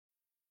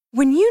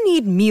When you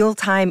need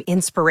mealtime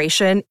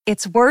inspiration,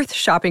 it's worth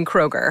shopping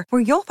Kroger,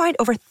 where you'll find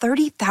over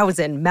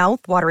 30,000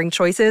 mouth-watering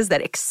choices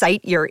that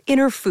excite your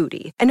inner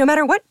foodie. And no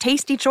matter what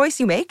tasty choice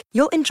you make,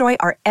 you'll enjoy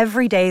our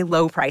everyday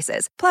low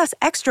prices, plus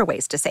extra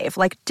ways to save,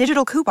 like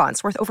digital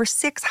coupons worth over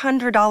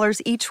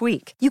 $600 each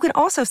week. You can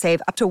also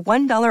save up to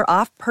 $1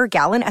 off per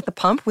gallon at the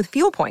pump with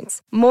fuel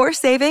points. More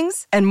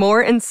savings and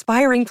more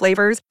inspiring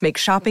flavors make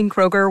shopping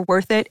Kroger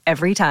worth it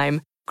every time.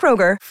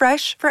 Kroger,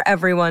 fresh for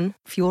everyone.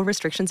 Fuel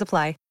restrictions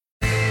apply.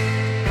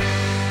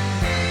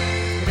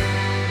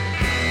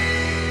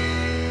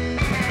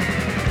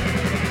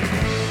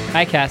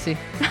 Hi, Cassie.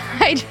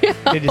 Hi, Joe.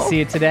 Good to see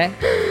you today.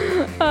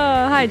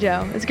 Hi,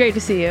 Joe. It's great to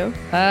see you.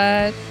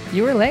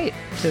 You were late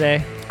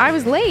today. I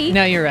was late?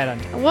 No, you're right on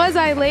time. Was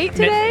I late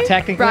today?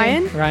 Technically,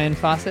 Ryan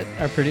Fawcett,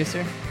 our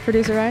producer.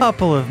 Producer Ryan?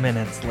 Couple of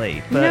minutes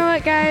late. But... You know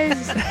what,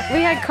 guys?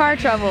 We had car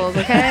troubles,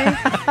 okay?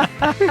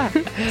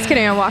 Just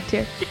kidding, I walked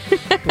here.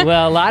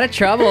 Well, a lot of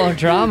trouble,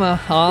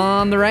 drama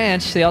on the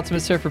ranch. The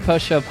Ultimate Surfer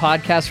Post-Show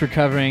podcast. We're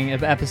covering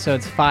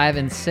episodes 5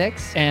 and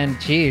 6.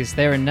 And, geez,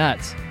 they were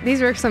nuts.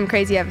 These were some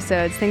crazy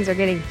episodes. Things are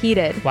getting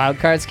heated.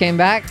 Wildcards came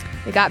back.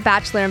 We got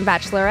Bachelor and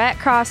Bachelorette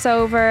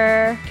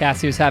crossover.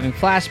 Cassie was having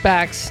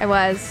flashbacks. I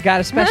was. Got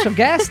a special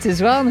guest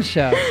as well on the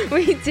show.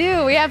 We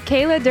do. We have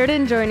Kayla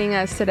Durden joining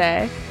us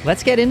today.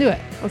 Let's get into it.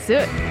 Let's do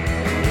it.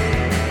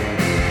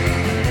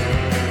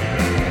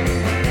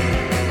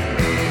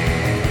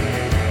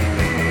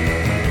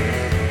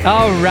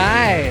 All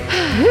right.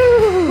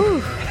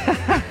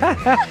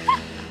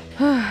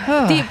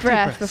 Deep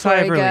breath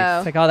before we go.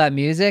 It's like all that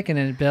music and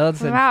then it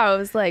builds. And Wow, it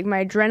was like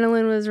my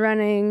adrenaline was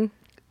running.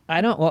 I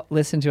don't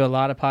listen to a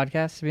lot of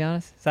podcasts, to be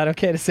honest. Is that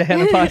okay to say on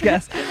the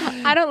podcast?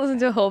 I don't listen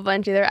to a whole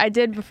bunch either. I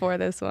did before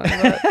this one,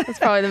 but that's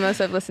probably the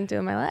most I've listened to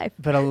in my life.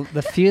 But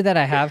the few that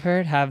I have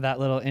heard have that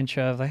little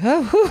intro of like,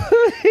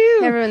 oh,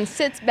 everyone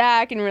sits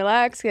back and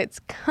relax, gets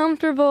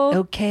comfortable.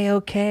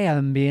 Okay,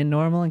 I'm being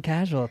normal and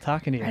casual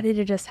talking to you. Ready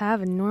to just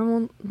have a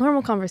normal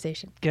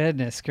conversation.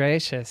 Goodness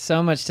gracious.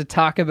 So much to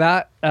talk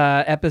about.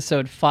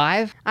 Episode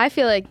 5. I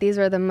feel like these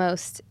were the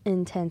most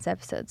intense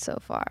episodes so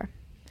far.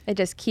 It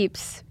just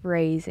keeps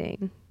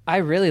raising. I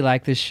really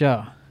like this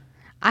show.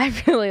 I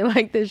really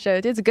like this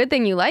show. It's a good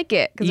thing you like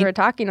it because we're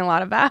talking a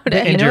lot about it.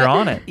 And you're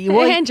on it.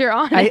 And you're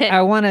on it.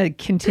 I want to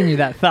continue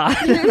that thought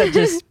that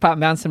just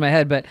bounced in my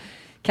head. But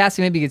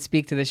Cassie, maybe you could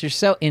speak to this. You're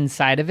so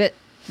inside of it.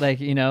 Like,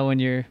 you know, when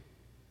you're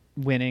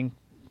winning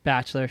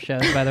Bachelor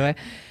shows, by the way.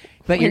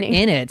 But you're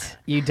in it.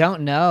 You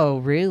don't know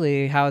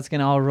really how it's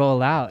going to all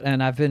roll out.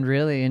 And I've been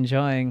really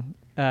enjoying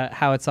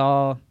how it's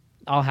all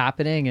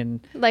happening, and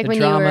like the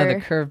drama, the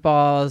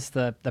curveballs,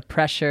 the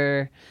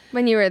pressure.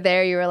 When you were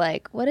there, you were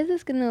like, what is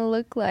this going to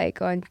look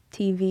like on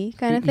TV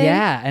kind of thing?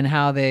 Yeah, and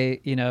how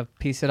they,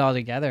 piece it all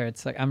together.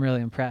 It's like, I'm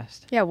really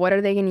impressed. Yeah, what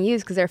are they going to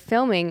use? Because they're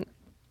filming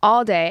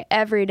all day,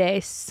 every day,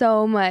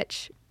 so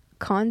much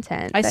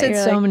content. I said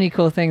so many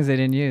cool things they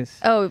didn't use.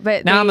 Oh,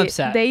 but now I'm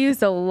upset. They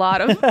used a lot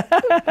of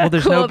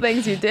cool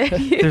things you did.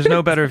 There's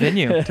no better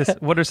venue.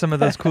 What are some of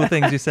those cool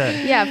things you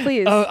said? Yeah,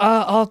 please.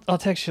 Oh, I'll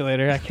text you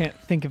later. I can't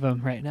think of them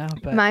right now.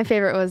 But my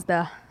favorite was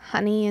the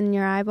honey in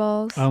your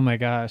eyeballs. Oh my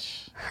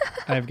gosh,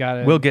 I've got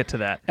it. We'll get to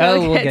that.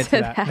 We'll get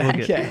to that. We'll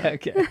get to that.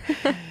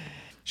 Okay.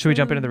 Should we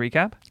jump into the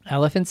recap?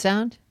 Elephant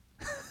sound?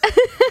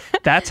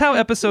 That's how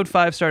episode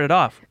 5 started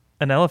off.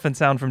 An elephant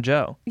sound from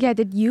Joe. Yeah,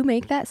 did you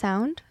make that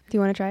sound? Do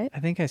you want to try it?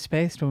 I think I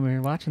spaced when we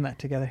were watching that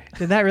together.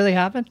 Did that really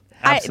happen?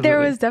 Absolutely. There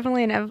was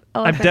definitely an elephant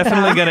I'm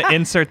definitely going to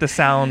insert the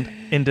sound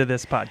into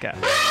this podcast.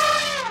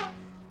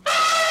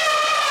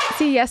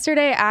 See,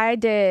 yesterday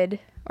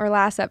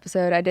last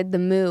episode, I did the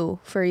moo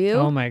for you.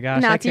 Oh my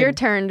gosh. Now it's your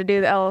turn to do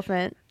the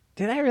elephant.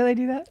 Did I really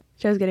do that?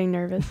 Joe's getting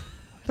nervous.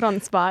 Put on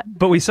the spot.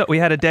 But we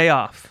had a day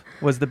off.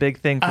 Was the big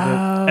thing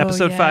for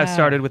episode 5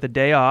 started with a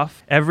day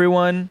off.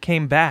 Everyone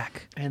came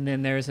back. And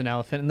then there's an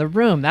elephant in the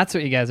room. That's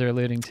what you guys are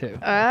alluding to. In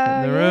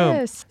the room.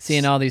 Yes.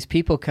 Seeing all these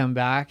people come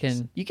back,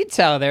 and you could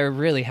tell they're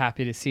really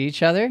happy to see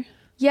each other.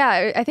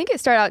 Yeah, I think it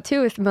started out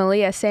too with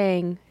Malia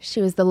saying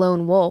she was the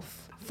lone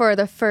wolf for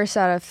the first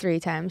out of 3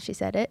 times she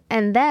said it.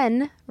 And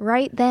then,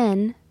 right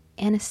then,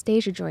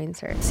 Anastasia joins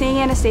her. Seeing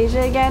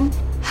Anastasia again,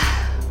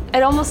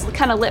 it almost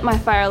kind of lit my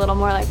fire a little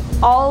more. Like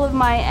all of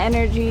my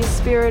energy,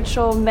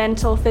 spiritual,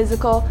 mental,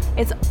 physical,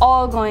 it's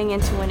all going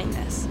into winning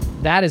this.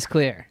 That is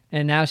clear.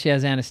 And now she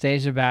has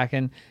Anastasia back,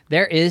 and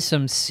there is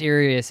some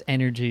serious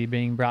energy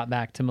being brought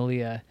back to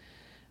Malia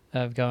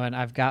of going,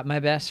 I've got my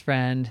best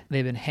friend.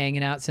 They've been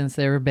hanging out since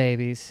they were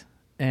babies,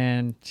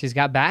 and she's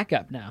got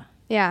backup now.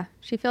 Yeah,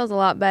 she feels a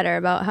lot better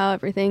about how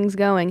everything's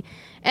going.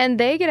 And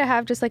they get to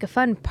have just like a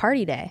fun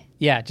party day.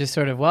 Yeah, just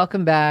sort of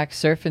welcome back,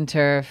 surf and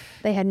turf.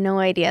 They had no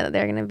idea that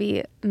they're going to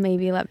be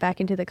maybe let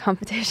back into the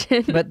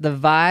competition. But the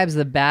vibes,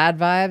 the bad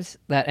vibes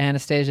that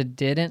Anastasia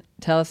didn't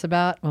tell us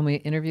about when we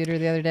interviewed her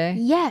the other day.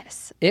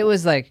 Yes. It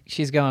was like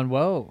she's going,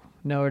 whoa,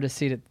 nowhere to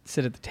sit at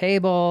the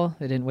table.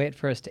 They didn't wait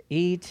for us to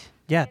eat.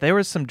 Yeah, there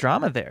was some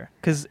drama there.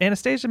 Because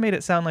Anastasia made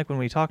it sound like when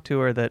we talked to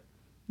her that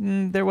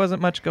there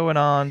wasn't much going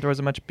on. There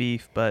wasn't much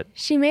beef, but...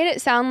 She made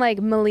it sound like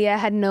Malia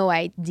had no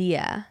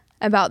idea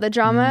about the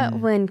drama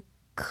when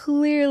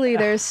clearly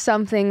there's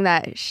something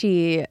that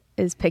she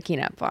is picking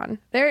up on.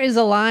 There is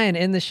a line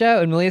in the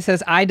show, and Malia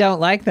says, "I don't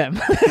like them."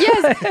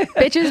 Yes,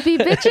 bitches be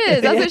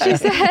bitches. That's what she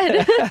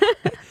said.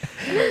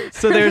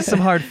 So there's some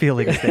hard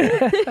feelings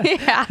there.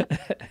 Yeah.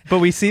 But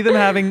we see them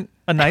having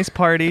a nice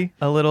party,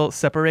 a little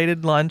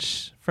separated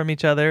lunch from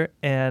each other,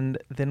 and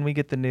then we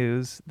get the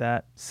news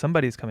that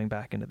somebody's coming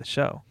back into the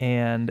show.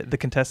 And the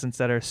contestants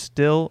that are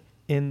still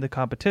in the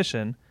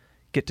competition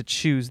get to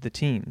choose the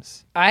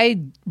teams.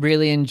 I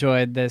really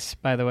enjoyed this,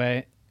 by the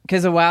way,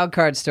 because a wild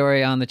card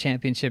story on the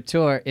championship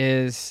tour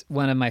is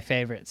one of my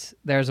favorites.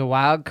 There's a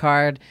wild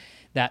card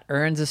that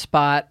earns a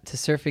spot to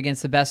surf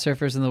against the best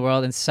surfers in the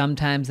world, and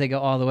sometimes they go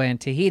all the way. In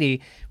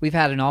Tahiti, we've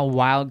had an all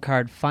wild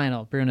card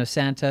final. Bruno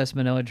Santos,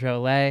 Manoa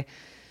Drolet,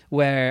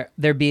 where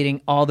they're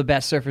beating all the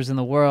best surfers in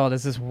the world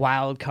as this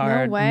wild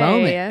card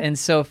moment. And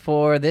so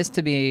for this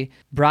to be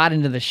brought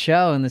into the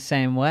show in the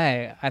same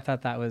way, I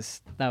thought that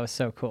was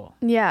so cool.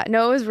 Yeah,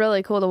 no, it was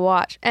really cool to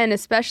watch. And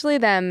especially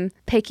them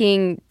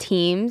picking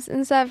teams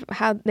and stuff,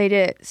 how they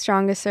did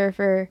strongest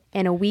surfer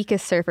and a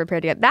weakest surfer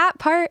paired together. That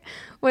part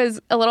was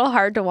a little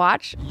hard to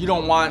watch. You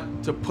don't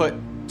want to put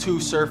two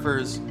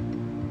surfers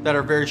that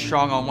are very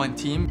strong on one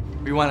team.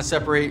 We want to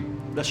separate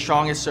the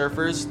strongest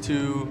surfers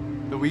to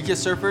the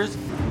weakest surfers.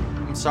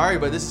 I'm sorry,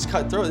 but this is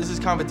cutthroat. This is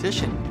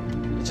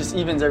competition. It just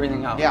evens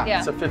everything out. Yeah.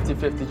 It's a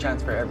 50-50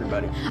 chance for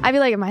everybody. I'd be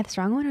like, am I the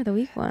strong one or the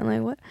weak one?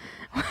 Like, what?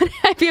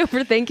 I'd be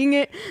overthinking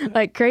it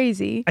like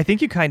crazy. I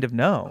think you kind of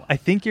know. I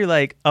think you're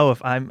like, oh,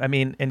 and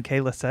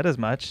Kayla said as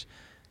much.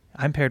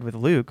 I'm paired with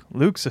Luke.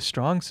 Luke's a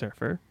strong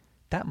surfer.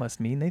 That must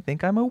mean they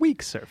think I'm a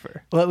weak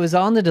surfer. Well, it was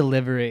on the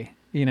delivery,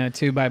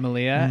 too, by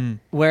Malia,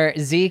 where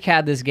Zeke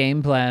had this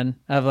game plan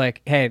of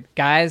like, hey,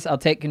 guys, I'll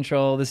take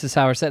control. This is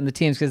how we're setting the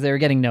teams, because they were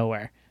getting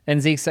nowhere. And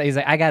Zeke said, he's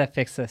like, I got to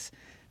fix this.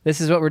 This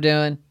is what we're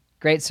doing.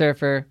 Great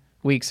surfer,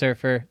 weak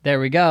surfer. There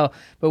we go.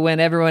 But when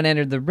everyone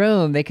entered the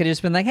room, they could have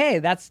just been like, hey,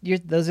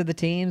 those are the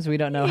teams. We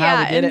don't know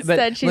how we did it.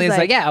 But Malia's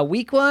like, yeah, a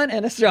weak one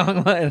and a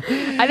strong one.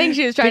 I think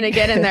she was trying to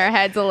get in their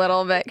heads a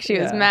little bit. She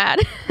was mad.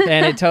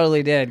 And it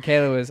totally did.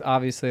 Kayla was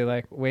obviously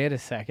like, wait a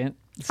second.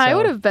 So, I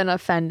would have been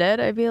offended.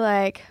 I'd be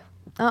like,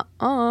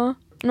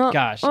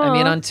 Gosh, I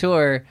mean, on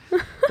tour,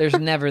 there's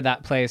never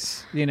that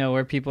place,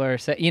 where people are,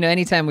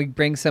 anytime we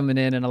bring someone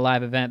in a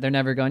live event, they're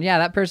never going, yeah,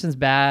 that person's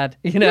bad.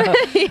 I knew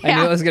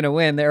I was going to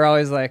win. They're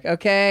always like,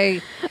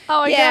 okay,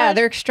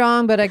 they're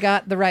strong, but I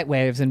got the right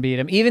waves and beat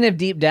them. Even if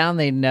deep down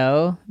they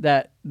know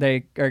that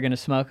they are going to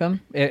smoke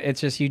them,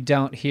 it's just you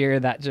don't hear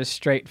that just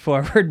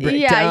straightforward breakdown.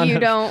 Yeah, you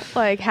don't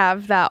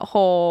have that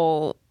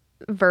whole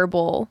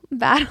verbal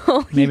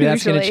battle. Maybe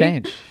that's going to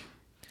change.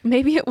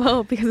 Maybe it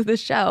will because of the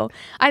show.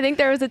 I think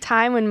there was a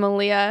time when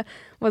Malia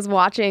was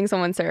watching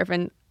someone surf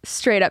and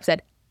straight up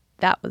said,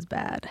 that was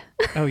bad.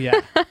 Oh, yeah.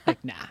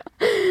 Like, nah.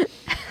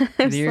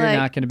 You're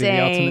not going to be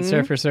the ultimate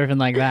surfer surfing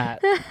like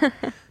that.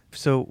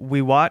 So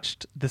we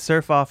watched the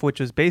surf off, which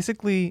was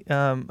basically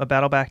a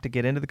battle back to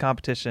get into the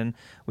competition.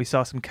 We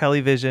saw some Kelly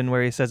vision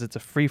where he says it's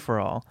a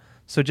free-for-all.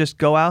 So just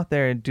go out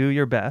there and do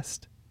your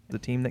best. The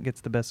team that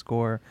gets the best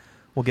score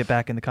will get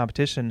back in the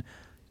competition.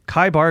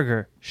 Kai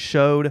Barger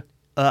showed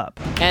up.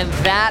 And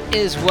that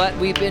is what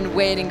we've been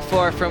waiting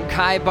for from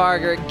Kai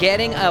Barger,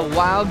 getting a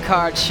wild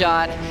card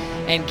shot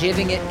and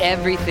giving it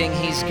everything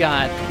he's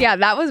got. Yeah,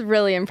 that was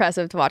really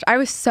impressive to watch. I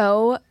was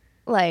so,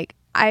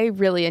 I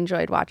really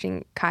enjoyed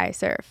watching Kai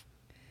surf.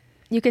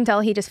 You can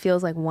tell he just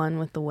feels like one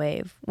with the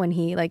wave when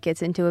he,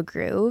 gets into a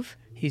groove.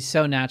 He's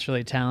so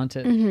naturally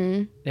talented.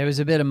 Mm-hmm. It was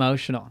a bit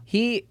emotional.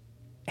 He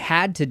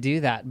had to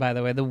do that, by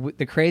the way.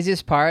 The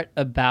craziest part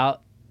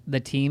about the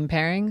team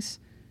pairings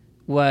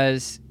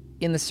was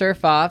in the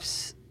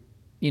surf-offs,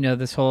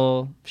 this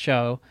whole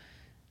show,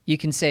 you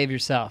can save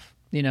yourself.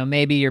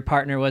 Maybe your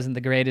partner wasn't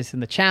the greatest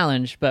in the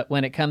challenge, but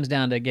when it comes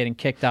down to getting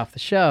kicked off the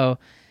show,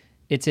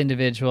 it's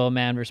individual,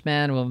 man versus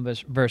man, woman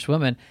versus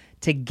woman.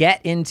 To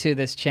get into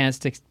this chance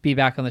to be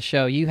back on the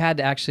show, you had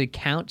to actually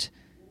count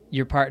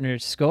your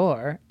partner's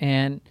score,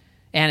 and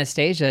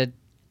Anastasia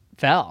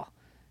fell.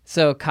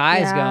 So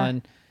Kai's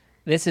going,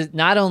 this is,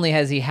 not only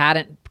has he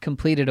hadn't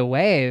completed a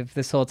wave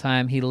this whole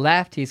time, he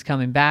left, he's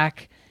coming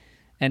back,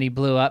 and he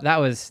blew up.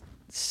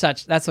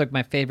 That's like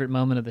my favorite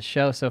moment of the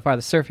show so far,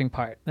 the surfing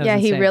part. Yeah,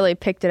 he really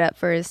picked it up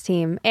for his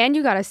team. And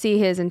you got to see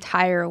his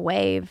entire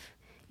wave.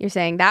 You're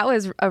saying that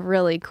was a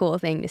really cool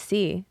thing to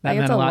see. That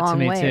meant a lot to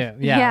me too.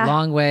 Yeah,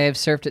 long wave,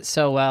 surfed it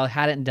so well,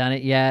 hadn't done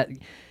it yet.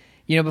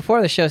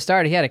 Before the show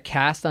started, he had a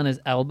cast on his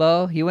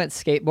elbow. He went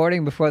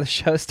skateboarding before the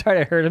show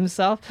started, hurt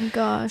himself. Oh,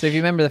 gosh. So if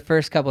you remember the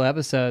first couple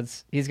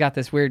episodes, he's got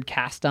this weird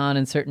cast on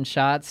in certain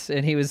shots,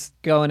 and he was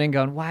going,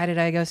 why did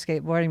I go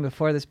skateboarding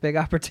before this big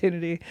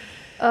opportunity?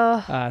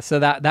 So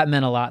that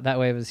meant a lot. That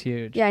wave was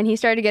huge. Yeah, and he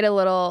started to get a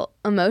little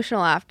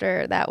emotional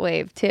after that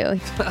wave, too.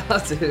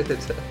 Dude.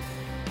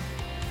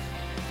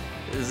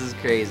 This is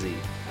crazy.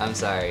 I'm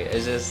sorry.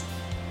 It's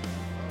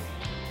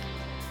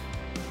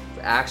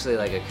actually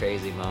like a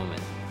crazy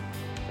moment.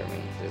 For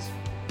me, just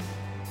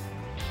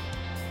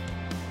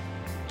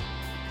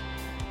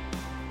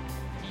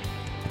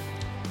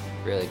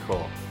really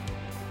cool.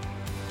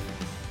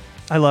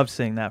 I love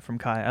seeing that from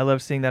Kai. I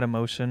love seeing that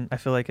emotion. I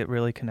feel like it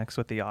really connects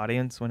with the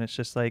audience when it's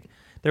just like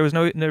there was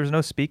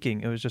no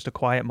speaking. It was just a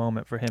quiet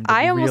moment for him to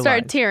I almost started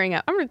realize. tearing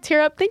up. I'm going to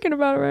tear up thinking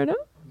about it right now.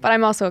 But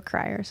I'm also a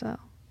crier, so.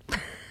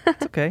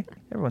 It's okay.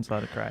 Everyone's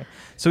allowed to cry.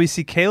 So we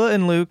see Kayla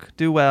and Luke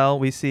do well.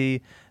 We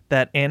see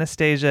that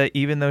Anastasia,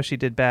 even though she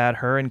did bad,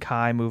 her and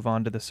Kai move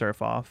on to the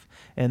surf-off.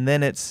 And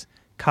then it's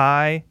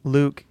Kai,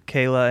 Luke,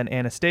 Kayla, and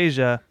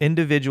Anastasia,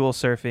 individual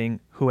surfing.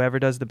 Whoever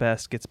does the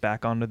best gets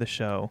back onto the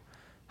show.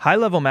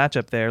 High-level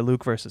matchup there,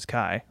 Luke versus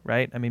Kai,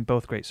 right? I mean,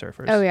 both great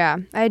surfers. Oh, yeah.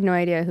 I had no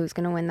idea who's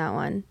going to win that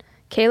one.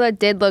 Kayla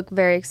did look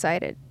very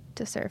excited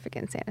to surf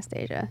against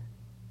Anastasia.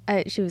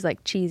 She was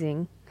like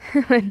cheesing.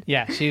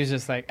 Yeah, she was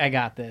just like, I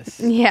got this.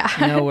 Yeah.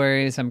 No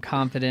worries. I'm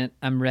confident.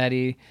 I'm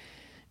ready.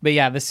 But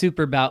yeah, the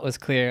super bout was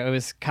clear. It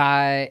was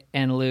Kai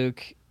and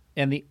Luke.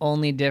 And the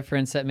only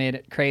difference that made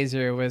it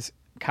crazier was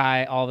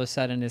Kai all of a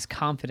sudden is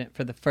confident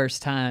for the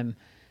first time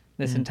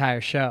this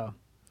entire show.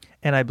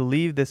 And I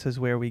believe this is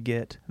where we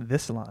get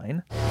this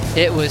line.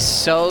 It was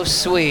so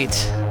sweet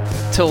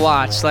to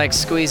watch, like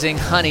squeezing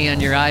honey on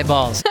your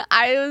eyeballs.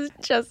 I was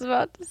just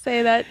about to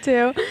say that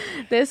too.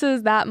 This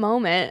is that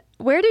moment.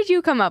 Where did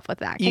you come up with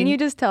that? Can you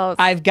just tell us?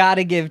 I've got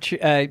to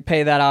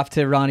pay that off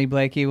to Ronnie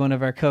Blakey, one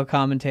of our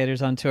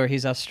co-commentators on tour.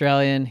 He's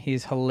Australian.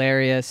 He's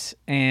hilarious.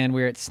 And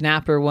we were at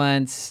Snapper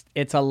once.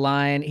 It's a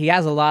line. He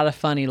has a lot of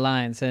funny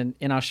lines. And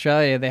in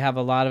Australia, they have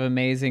a lot of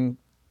amazing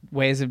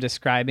ways of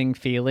describing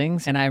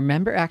feelings. And I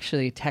remember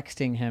actually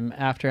texting him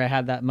after I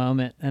had that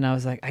moment. And I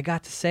was like, I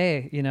got to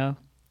say,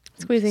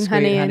 squeezing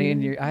honey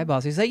in your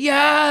eyeballs. He's like,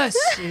 yes,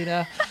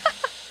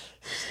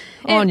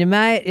 on you,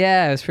 mate.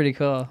 Yeah, it was pretty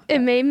cool. It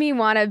made me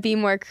want to be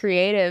more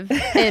creative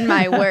in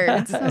my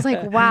words. I was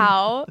like,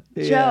 wow,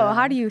 Yeah. Joe,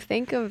 how do you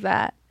think of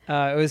that?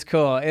 It was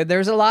cool.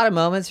 There's a lot of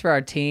moments for our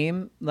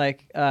team,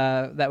 like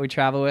that we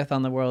travel with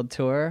on the world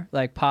tour.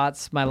 Like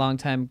Potts, my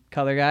longtime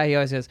color guy, he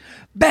always goes,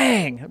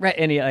 bang! Right,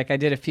 and I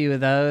did a few of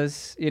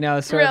those,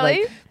 sort of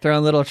like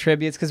throwing little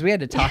tributes because we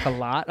had to talk a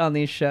lot on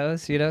these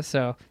shows,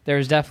 So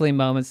there's definitely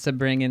moments to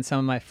bring in some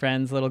of my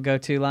friends' little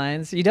go-to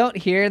lines. You don't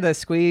hear the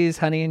squeeze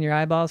honey in your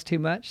eyeballs too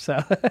much,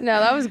 so No,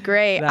 that was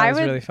great. that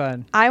was really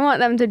fun. I want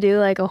them to do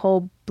like a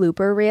whole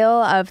blooper reel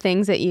of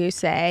things that you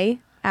say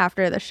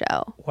after the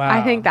show. Wow.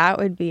 I think that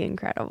would be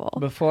incredible.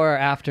 Before or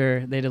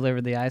after they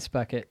delivered the ice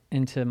bucket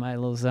into my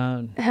little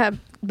zone?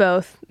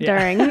 Both. Yeah.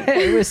 During.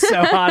 It was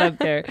so hot up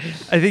there.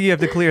 I think you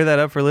have to clear that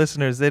up for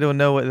listeners. They don't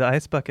know what the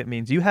ice bucket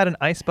means. You had an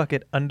ice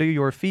bucket under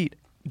your feet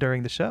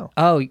during the show.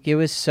 Oh, it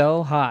was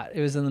so hot. It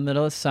was in the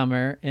middle of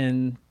summer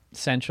in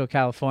Central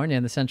California,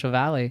 in the Central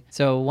Valley.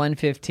 So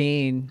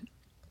 1:15,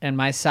 and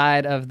my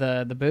side of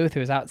the booth, it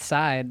was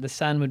outside. The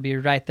sun would be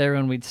right there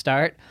when we'd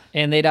start,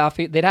 and they'd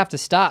have to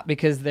stop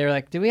because they're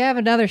like, "Do we have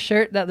another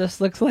shirt that this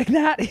looks like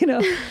that?"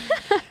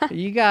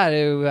 You got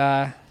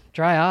to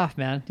dry off,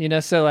 man.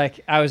 So like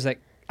I was like,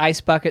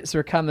 ice buckets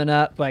were coming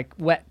up, like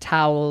wet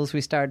towels.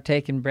 We started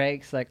taking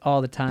breaks like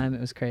all the time.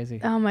 It was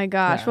crazy. Oh my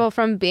gosh. Yeah. Well,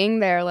 from being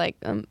there like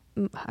I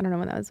don't know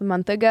when that was, a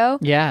month ago.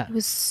 Yeah. It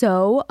was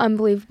so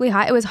unbelievably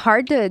hot. It was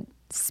hard to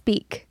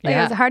speak. Like,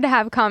 Yeah. It was hard to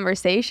have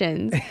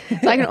conversations.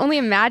 So I can only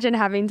imagine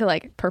having to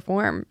like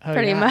perform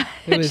pretty much.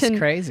 It was and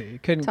crazy.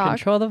 Couldn't talk.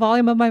 control the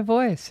volume of my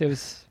voice. It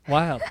was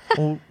wild.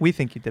 Well, we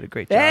think you did a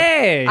great job.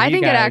 Hey, I you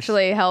think it guys.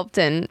 actually helped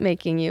in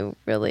making you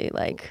really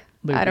like,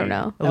 I Loopy. don't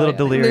know. A little yeah.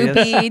 delirious.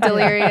 Loopy,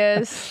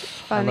 delirious,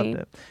 I funny.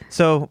 loved it.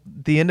 So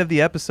the end of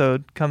the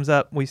episode comes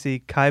up. We see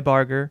Kai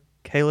Barger,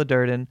 Kayla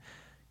Durden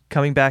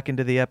coming back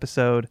into the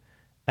episode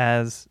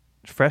as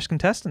fresh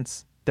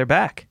contestants. They're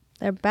back.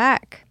 They're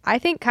back. I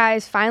think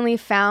Kai's finally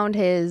found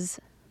his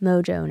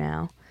mojo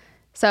now.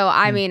 So,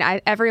 I mean,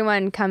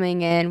 everyone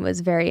coming in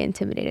was very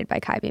intimidated by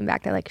Kai being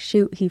back. They're like,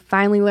 shoot, he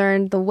finally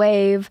learned the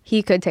wave.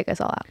 He could take us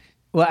all out.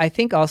 Well, I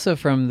think also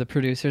from the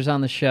producers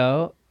on the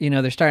show,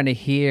 they're starting to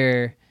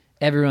hear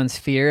everyone's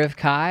fear of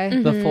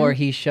Kai before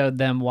he showed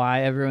them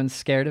why everyone's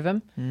scared of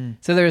him.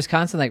 So there was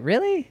constant like,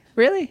 really?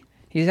 Really?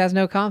 He has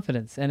no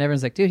confidence. And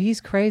everyone's like, dude, he's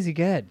crazy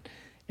good.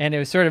 And it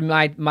was sort of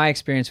my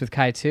experience with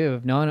Kai too,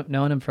 of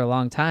knowing him for a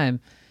long time.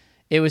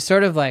 It was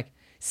sort of like,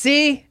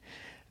 see,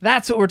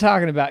 that's what we're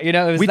talking about. It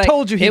was We like,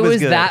 told you he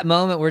was good. that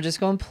moment. We're just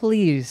going,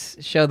 please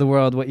show the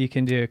world what you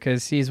can do,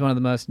 because he's one of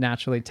the most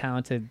naturally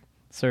talented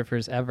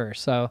surfers ever.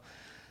 So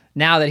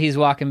now that he's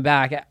walking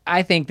back,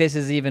 I think this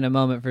is even a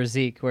moment for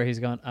Zeke where he's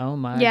going, oh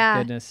my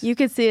goodness. You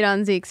could see it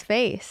on Zeke's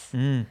face. He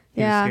was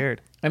Yeah.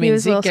 scared. I He mean,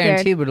 was a Zeke little scared.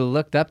 guaranteed would have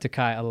looked up to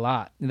Kai a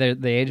lot. The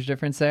age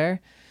difference there.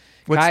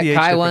 What's the age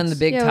Kai won difference?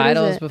 the big Yeah, what is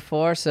titles it?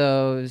 before,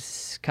 so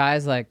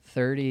Kai's like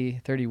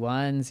 30,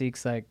 31.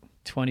 Zeke's like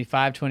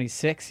 25,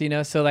 26,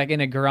 So like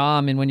in a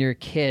Grom, and when you're a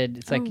kid,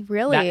 it's like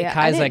really? I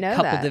Kai's didn't like know a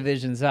couple that.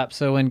 divisions up.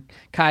 So when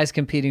Kai's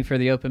competing for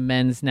the Open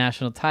Men's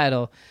National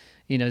title,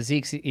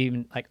 Zeke's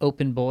even like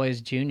Open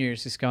Boys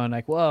Juniors just going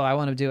like, whoa, I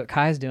want to do what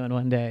Kai's doing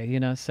one day,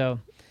 So,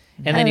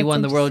 and then he that's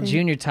won the World interesting.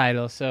 Junior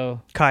title,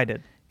 so Kai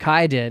did.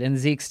 Kai did, and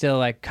Zeke's still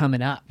like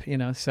coming up,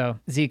 so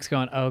Zeke's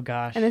going, oh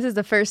gosh. And this is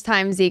the first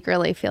time Zeke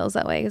really feels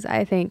that way, because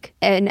I think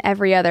in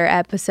every other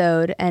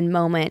episode and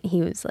moment,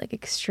 he was like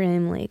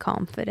extremely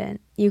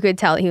confident. You could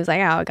tell he was like,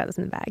 oh, I got this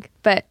in the bag.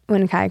 But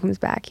when Kai comes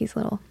back, he's a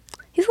little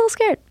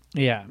scared.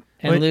 Yeah.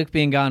 And Luke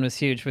being gone was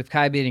huge. With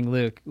Kai beating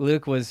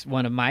Luke was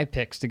one of my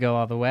picks to go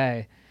all the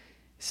way.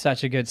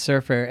 Such a good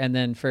surfer. And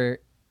then for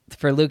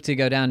Luke to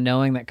go down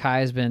knowing that Kai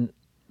has been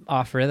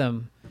off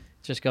rhythm,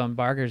 just going,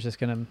 Barker's just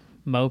going to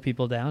mow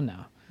people down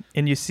now.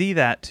 And you see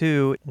that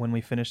too when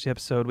we finish the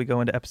episode. We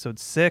go into episode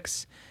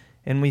 6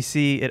 and we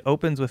see it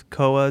opens with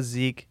Koa,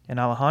 Zeke, and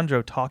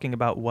Alejandro talking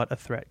about what a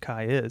threat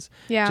Kai is.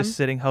 Yeah. Just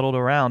sitting huddled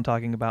around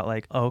talking about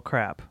like, oh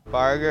crap.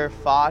 Barker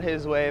fought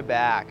his way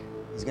back.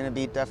 He's going to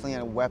be definitely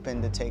a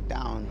weapon to take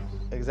down.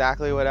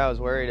 Exactly what I was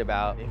worried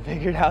about. He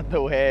figured out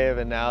the wave,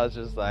 and now it's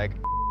just like...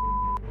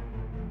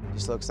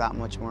 Just looks that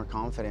much more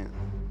confident.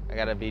 I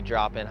got to be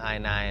dropping high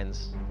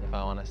 9s if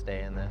I want to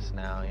stay in this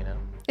now,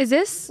 Is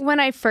this when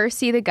I first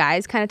see the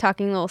guys kind of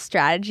talking a little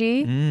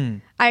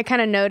strategy? I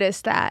kind of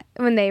noticed that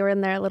when they were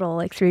in their little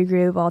like 3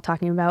 group all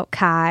talking about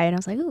Kai, and I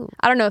was like, ooh,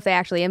 I don't know if they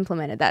actually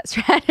implemented that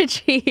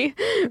strategy,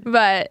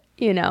 but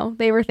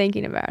they were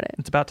thinking about it.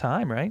 It's about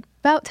time, right?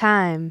 About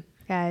time,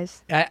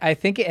 guys. I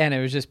think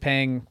it was just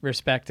paying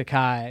respect to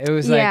Kai. It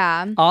was like,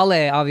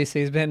 Ale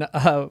obviously has been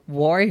a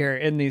warrior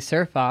in these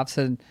surf-offs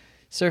and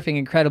surfing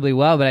incredibly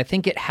well, but I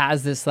think it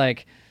has this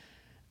like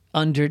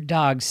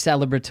underdog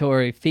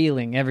celebratory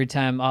feeling every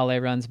time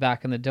Ale runs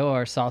back in the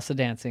door salsa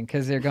dancing,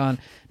 because they're going,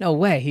 no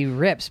way, he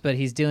rips, but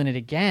he's doing it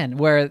again,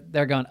 where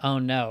they're going, oh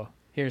no,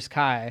 here's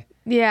Kai.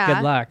 Yeah.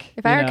 Good luck.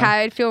 If I were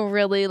Kai, I'd feel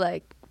really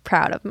like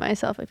proud of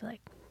myself. I'd be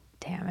like,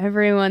 damn,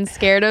 everyone's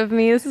scared of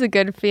me. This is a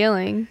good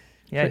feeling.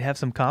 Yeah, you'd have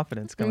some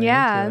confidence going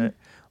into it.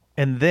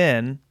 And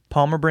then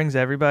Palmer brings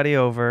everybody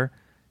over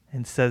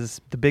and says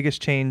the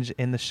biggest change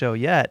in the show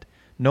yet,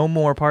 no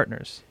more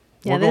partners.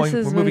 Yeah,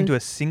 we're moving to a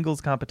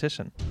singles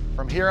competition.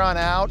 From here on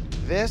out,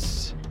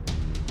 this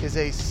is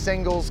a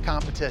singles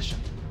competition.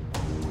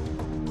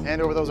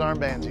 Hand over those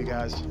armbands, you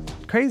guys.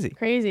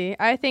 Crazy.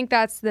 I think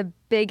that's the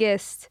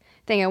biggest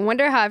thing. I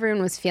wonder how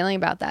everyone was feeling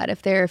about that.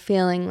 If they're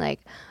feeling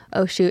like,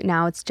 oh shoot,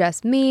 now it's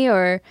just me,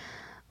 or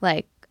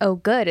like, oh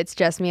good, it's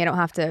just me. I don't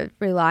have to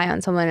rely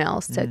on someone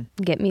else to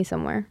get me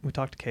somewhere. We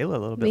talked to Kayla a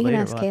little bit later.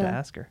 We'll have to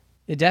ask her.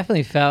 It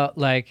definitely felt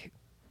like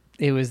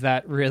it was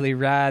that really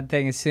rad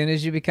thing. As soon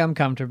as you become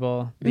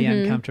comfortable, the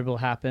uncomfortable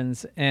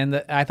happens.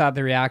 And I thought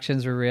the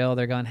reactions were real.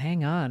 They're going,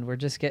 hang on, we're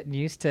just getting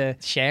used to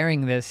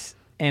sharing this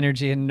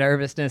energy and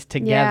nervousness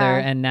together.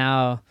 And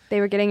now they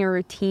were getting a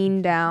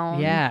routine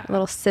down,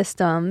 little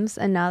systems.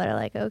 And now they're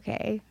like,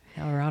 okay,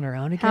 now we're on our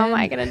own again. How am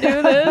I going to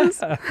do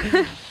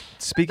this?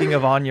 Speaking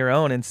of on your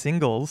own and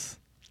singles,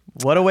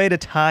 what a way to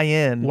tie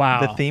in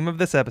the theme of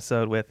this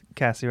episode with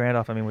Cassie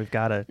Randolph. I mean, we're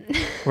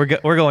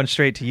going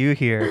straight to you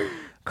here.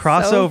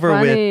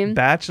 Crossover with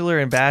Bachelor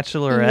and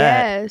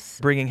Bachelorette,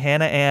 bringing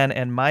Hannah Ann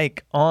and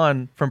Mike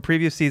on from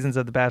previous seasons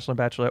of The Bachelor and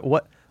Bachelorette.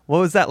 What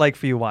was that like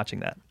for you watching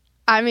that?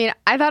 I mean,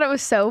 I thought it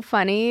was so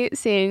funny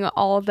seeing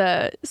all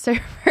the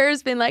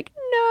surfers being like,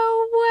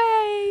 no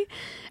way.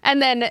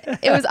 And then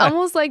it was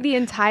almost like the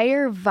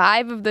entire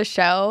vibe of the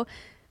show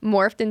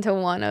morphed into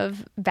one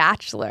of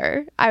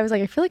Bachelor. I was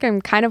like, I feel like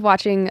I'm kind of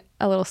watching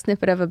a little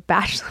snippet of a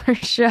Bachelor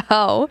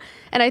show.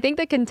 And I think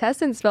the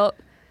contestants felt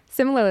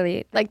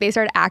similarly, like they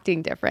started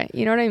acting different.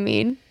 You know what I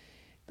mean?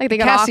 Like they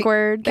got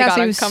awkward.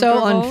 Cassie was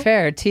so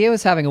unfair. Tia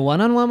was having a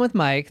one-on-one with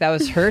Mike. That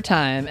was her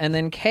time. And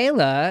then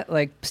Kayla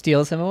like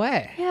steals him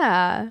away.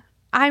 Yeah.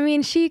 I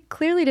mean, she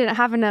clearly didn't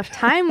have enough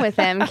time with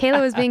him. Kayla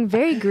was being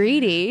very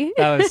greedy.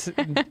 That was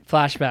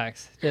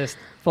flashbacks. Just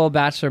full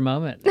Bachelor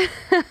moment.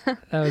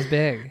 That was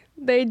big.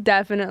 They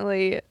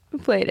definitely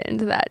played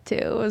into that too.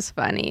 It was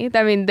funny.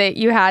 I mean,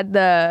 you had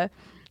the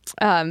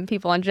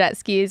people on jet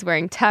skis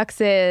wearing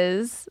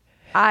tuxes.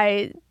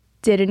 I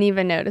didn't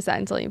even notice that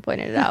until you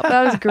pointed it out. But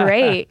that was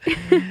great.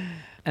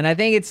 And I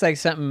think it's like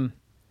something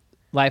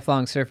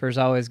lifelong surfers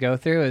always go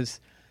through is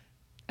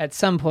at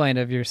some point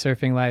of your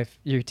surfing life,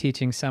 you're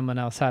teaching someone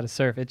else how to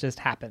surf. It just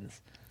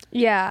happens.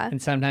 Yeah.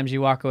 And sometimes you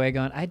walk away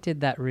going, I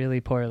did that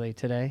really poorly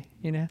today,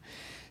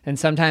 And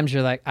sometimes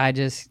you're like, I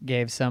just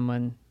gave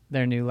someone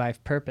their new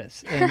life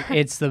purpose. And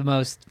it's the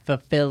most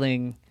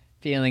fulfilling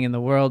feeling in the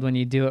world when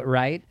you do it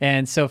right.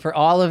 And so for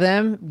all of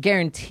them,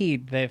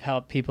 guaranteed they've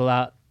helped people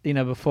out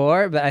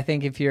before, but I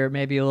think if you're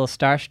maybe a little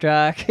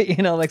starstruck,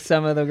 like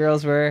some of the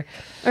girls were.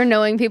 Or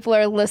knowing people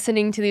are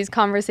listening to these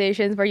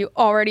conversations where you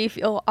already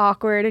feel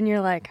awkward and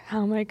you're like,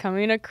 how am I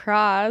coming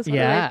across? What do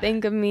they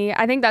think of me?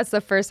 I think that's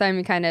the first time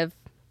you kind of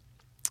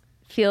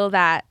feel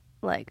that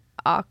like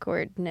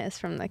awkwardness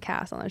from the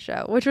cast on the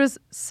show, which was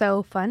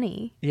so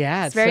funny.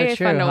 Yeah, it's very so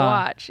true, fun to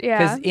watch. Yeah,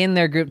 because in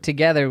their group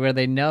together where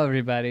they know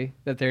everybody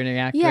that they're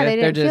interacting with, they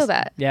didn't feel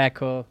that. Yeah,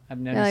 cool. I've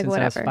noticed since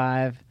I was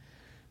 5.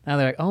 Now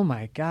they're like, oh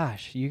my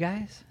gosh, you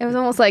guys? It was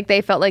almost like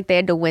they felt like they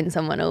had to win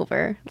someone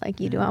over,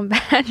 like you do on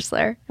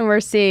Bachelor. And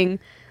we're seeing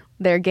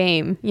their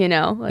game,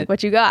 like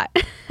what you got.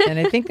 And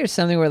I think there's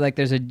something where like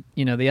there's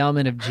the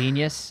element of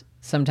genius.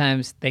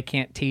 Sometimes they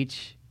can't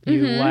teach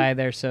you why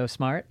they're so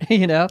smart.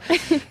 You know,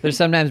 there's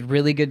sometimes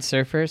really good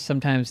surfers,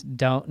 sometimes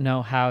don't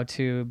know how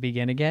to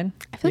begin again.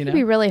 I feel like it'd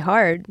be really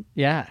hard.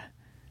 Yeah.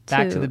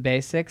 Back to the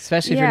basics,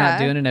 especially if you're not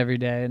doing it every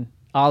day. And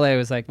Ale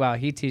was like, wow,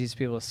 he teaches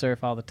people to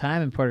surf all the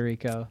time in Puerto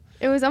Rico.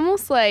 It was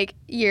almost like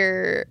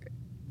your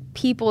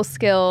people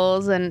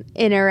skills and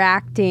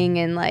interacting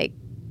and like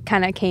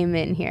kind of came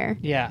in here.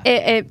 Yeah.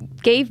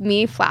 It gave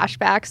me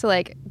flashbacks to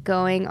like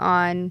going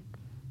on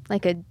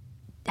like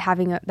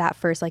having that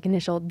first like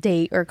initial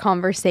date or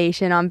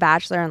conversation on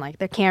Bachelor, and like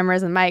the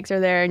cameras and mics are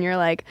there and you're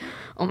like,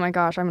 oh my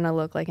gosh, I'm gonna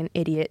look like an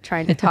idiot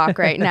trying to talk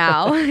right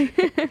now.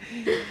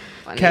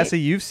 Cassie,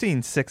 you've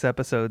seen 6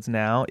 episodes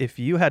now. If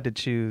you had to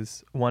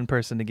choose one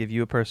person to give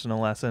you a personal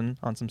lesson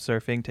on some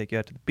surfing, take you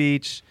out to the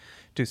beach,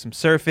 do some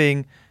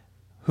surfing,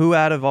 who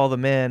out of all the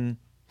men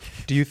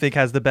do you think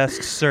has the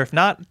best surf?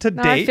 Not to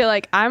date. I feel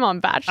like I'm on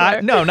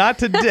Bachelor. No, not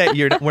to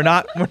date. We're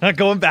not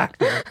going back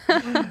there.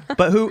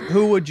 But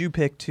who would you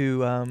pick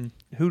to?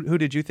 Who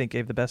did you think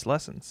gave the best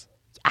lessons?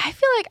 I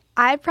feel like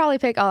I'd probably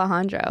pick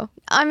Alejandro.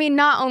 I mean,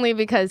 not only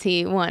because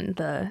he won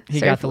the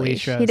surf got the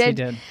leash. leash. He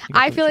did.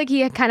 I feel like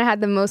he kind of had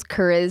the most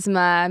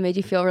charisma, made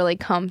you feel really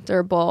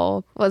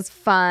comfortable, was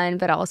fun,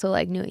 but also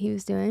like knew what he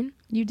was doing.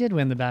 You did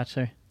win The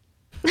Bachelor.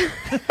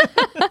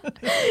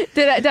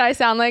 Did I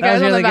sound like I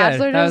was really on The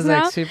Bachelor that just was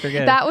now? like super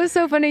good. That was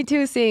so funny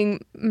too,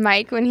 seeing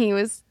Mike when he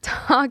was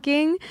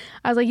talking.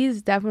 I was like,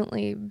 he's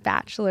definitely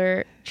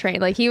Bachelor trained.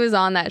 Like he was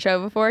on that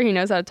show before. He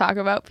knows how to talk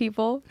about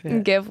people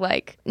and give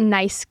like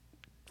nice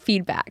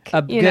feedback.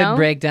 A good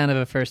breakdown of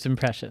a first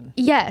impression.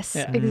 Yes,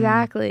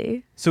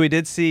 exactly. So we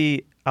did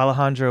see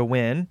Alejandro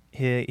win.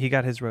 He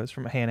got his rose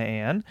from Hannah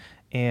Ann,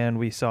 and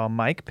we saw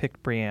Mike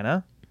pick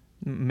Brianna.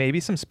 Maybe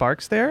some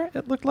sparks there,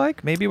 it looked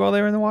like. Maybe while they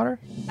were in the water.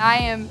 I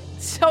am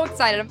so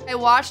excited. I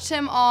watched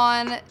him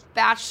on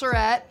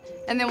Bachelorette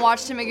and then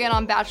watched him again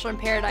on Bachelor in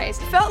Paradise.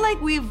 Felt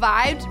like we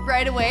vibed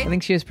right away. I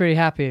think she was pretty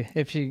happy.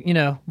 If she,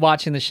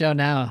 watching the show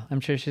now, I'm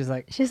sure she's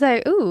like,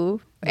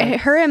 ooh.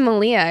 Her and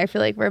Malia, I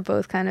feel like we're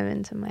both kind of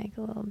into Mike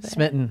a little bit.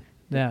 Smitten.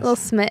 Yeah. A little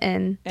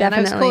smitten, And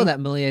definitely. it was cool that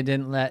Malia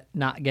didn't let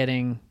not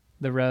getting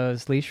the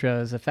leash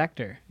rose affect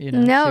her.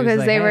 No,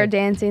 because they were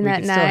dancing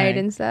that night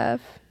and stuff.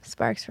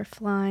 Sparks were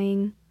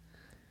flying.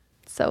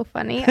 So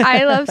funny.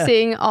 I love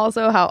seeing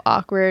also how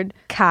awkward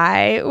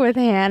Kai with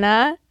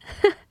Hannah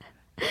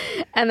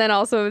and then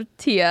also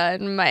Tia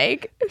and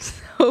Mike.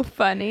 So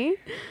funny.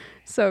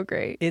 So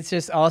great. It's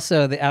just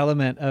also the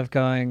element of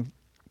going,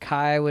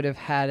 Kai would have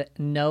had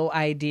no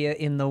idea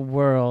in the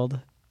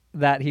world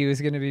that he was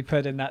going to be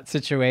put in that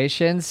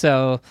situation.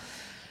 So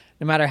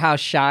no matter how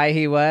shy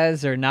he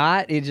was or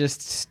not, he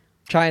just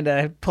trying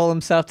to pull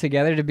himself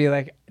together to be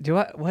like,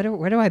 where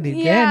do I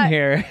begin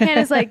here?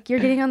 Hannah's like, you're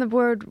getting on the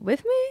board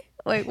with me?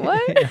 Like,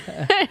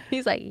 what?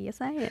 He's like,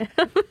 yes, I am.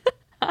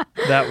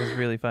 That was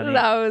really funny.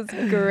 That was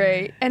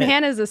great. And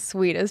Hannah's the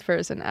sweetest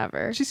person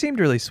ever. She seemed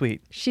really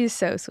sweet. She's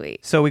so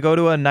sweet. So we go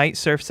to a night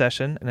surf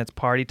session, and it's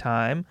party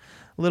time.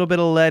 A little bit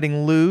of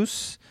letting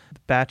loose. The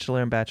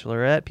Bachelor and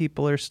Bachelorette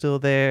people are still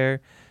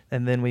there.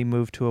 And then we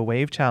move to a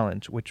wave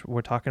challenge, which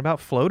we're talking about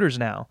floaters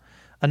now.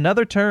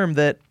 Another term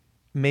that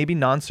maybe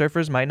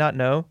non-surfers might not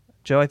know.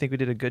 Joe, I think we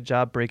did a good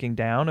job breaking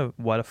down of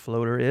what a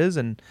floater is,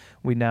 and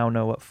we now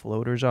know what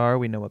floaters are.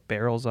 We know what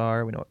barrels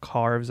are. We know what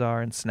carves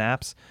are and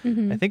snaps.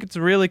 I think it's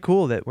really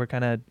cool that we're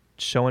kind of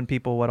showing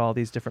people what all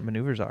these different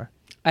maneuvers are.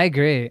 I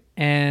agree.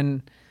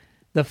 And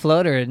the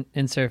floater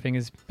in surfing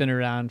has been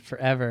around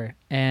forever.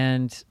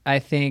 And I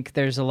think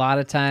there's a lot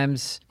of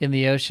times in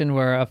the ocean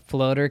where a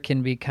floater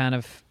can be kind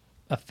of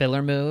a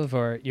filler move,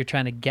 or you're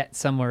trying to get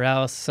somewhere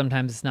else.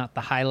 Sometimes it's not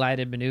the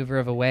highlighted maneuver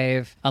of a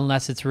wave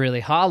unless it's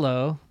really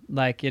hollow,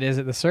 like it is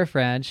at the surf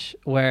ranch,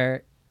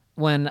 where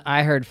when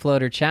I heard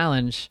floater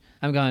challenge,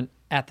 I'm going,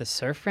 at the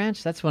surf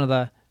ranch? That's one of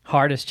the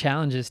hardest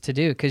challenges to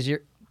do, because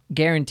you're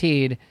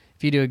guaranteed,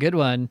 if you do a good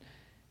one,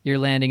 you're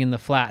landing in the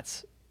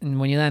flats. And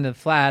when you land in the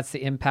flats,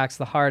 the impact's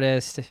the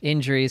hardest.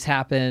 Injuries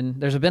happen.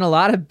 There's been a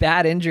lot of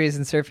bad injuries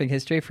in surfing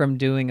history from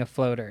doing a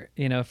floater,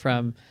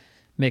 from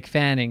Mick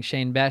Fanning,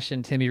 Shane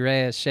Beschen, Timmy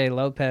Reyes, Shea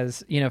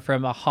Lopez,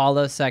 from a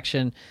hollow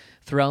section,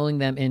 throwing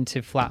them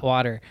into flat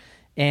water.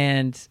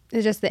 And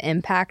it's just the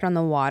impact on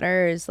the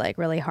water is like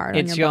really hard on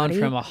your body. It's going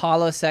from a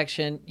hollow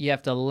section. You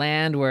have to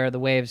land where the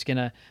wave's going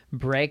to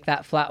break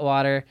that flat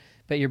water,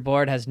 but your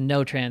board has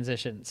no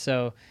transition.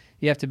 So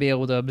you have to be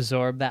able to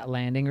absorb that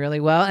landing really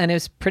well. And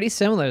it's pretty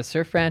similar. The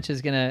surf ranch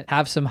is going to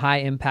have some high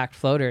impact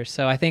floaters.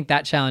 So I think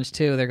that challenge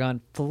too, they're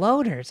going,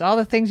 floaters, all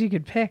the things you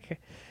could pick.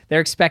 They're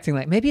expecting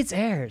like, maybe it's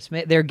airs.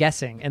 They're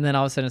guessing. And then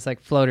all of a sudden it's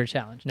like floater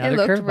challenge. It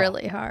looked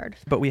really hard.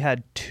 But we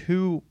had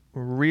 2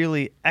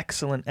 really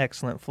excellent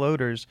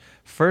floaters.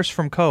 First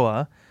from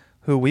Koa,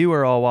 who we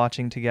were all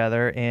watching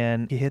together,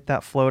 and he hit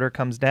that floater,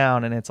 comes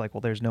down, and it's like,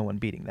 well, there's no one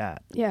beating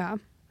that. Yeah.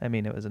 I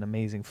mean, it was an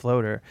amazing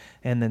floater.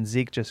 And then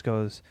Zeke just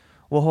goes,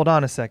 well, hold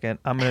on a second.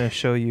 I'm going to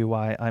show you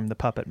why I'm the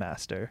puppet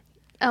master.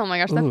 Oh my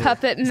gosh, the Ooh.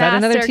 Puppet Is that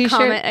another Master t-shirt?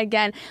 comment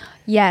again.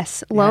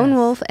 Yes, Lone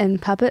Wolf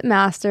and Puppet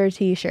Master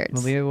t-shirts.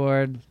 Malia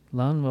Ward,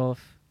 Lone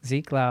Wolf,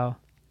 Zeke Lau,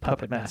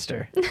 Puppet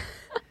Master.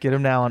 Get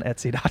them now on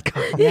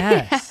Etsy.com.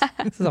 Yes.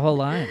 This is a whole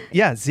line.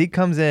 Yeah, Zeke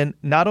comes in,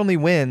 not only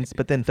wins,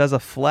 but then does a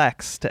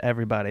flex to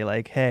everybody.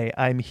 Like, hey,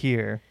 I'm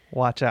here.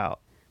 Watch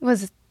out.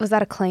 Was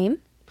that a claim?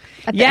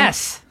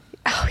 Yes.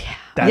 Oh, yeah.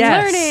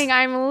 That's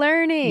I'm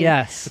learning.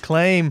 Yes. the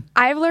claim.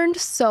 I've learned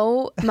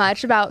so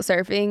much about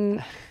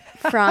surfing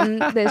from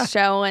this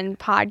show and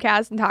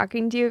podcast and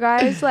talking to you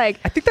guys. Like,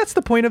 I think that's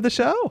the point of the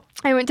show.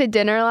 I went to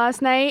dinner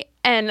last night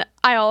and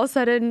I all of a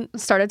sudden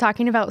started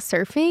talking about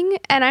surfing.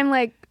 And I'm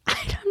like,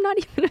 I'm not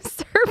even a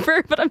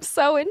surfer, but I'm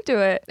so into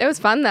it. It was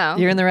fun, though.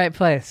 You're in the right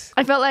place.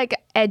 I felt like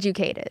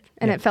educated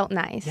and it felt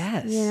nice.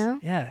 Yes. You know?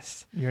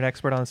 Yes. You're an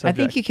expert on the I subject.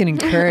 think you can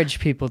encourage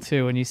people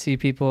too when you see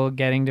people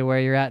getting to where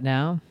you're at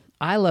now.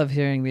 I love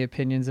hearing the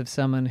opinions of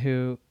someone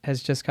who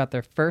has just got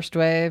their first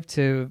wave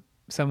to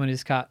someone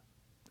who's got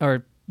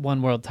or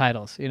won world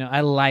titles. You know,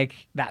 I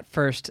like that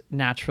first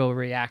natural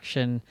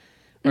reaction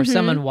or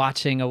someone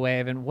watching a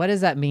wave and what does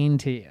that mean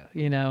to you?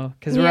 You know,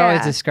 because we're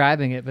always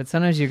describing it, but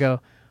sometimes you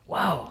go,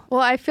 whoa.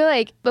 Well, I feel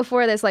like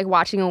before this, like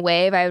watching a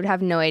wave, I would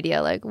have no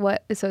idea like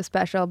what is so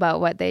special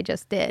about what they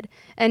just did.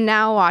 And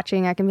now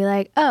watching, I can be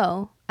like,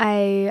 oh,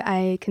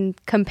 I can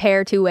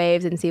compare two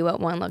waves and see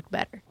what one looked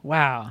better.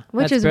 Wow.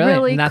 Which That's is brilliant.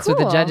 really And that's what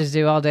the cool. judges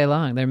do all day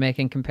long. They're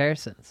making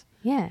comparisons.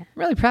 Yeah. I'm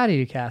really proud of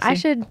you, Cassie. I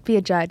should be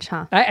a judge,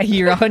 huh?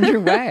 You're on your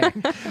way.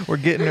 We're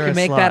getting her You a can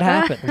make slot. that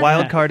happen.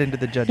 Wild card into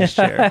the judge's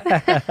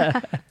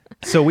chair.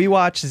 So we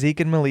watch Zeke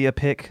and Malia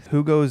pick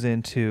who goes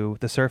into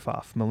the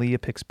surf-off. Malia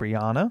picks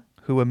Brianna,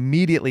 who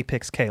immediately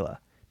picks Kayla.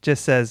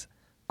 Just says,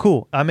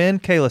 cool, I'm in.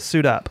 Kayla,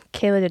 suit up.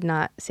 Kayla did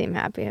not seem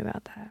happy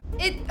about that.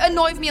 It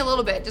annoys me a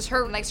little bit, just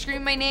her like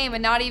screaming my name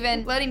and not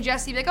even letting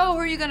Jesse be like, oh, who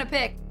are you gonna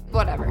pick?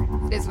 Whatever,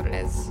 it is what it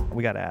is.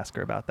 We got to ask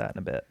her about that in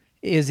a bit.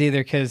 It was either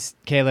because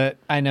Kayla,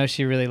 I know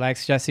she really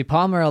likes Jesse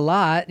Palmer a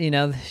lot. You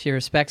know, she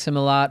respects him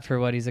a lot for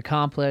what he's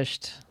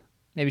accomplished.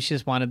 Maybe she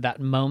just wanted that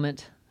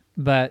moment.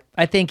 But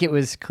I think it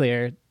was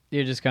clear.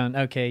 You're just going,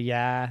 okay,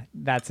 yeah,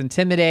 that's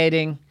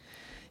intimidating.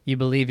 You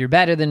believe you're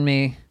better than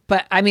me.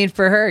 But I mean,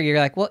 for her, you're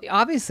like, well,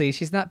 obviously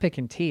she's not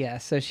picking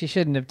TS, so she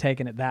shouldn't have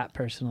taken it that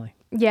personally.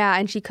 Yeah,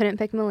 and she couldn't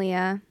pick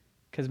Malia.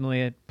 Because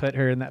Malia put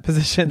her in that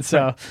position.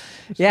 So,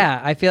 yeah,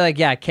 I feel like,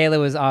 yeah, Kayla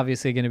was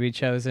obviously going to be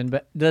chosen.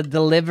 But the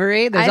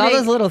delivery, there's all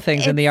those little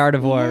things in the art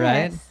of war,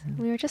 right?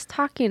 We were just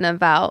talking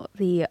about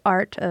the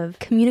art of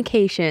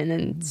communication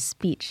and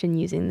speech and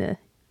using the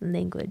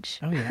language.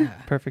 Oh, yeah.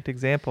 Perfect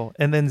example.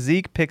 And then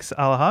Zeke picks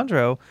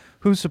Alejandro,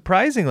 who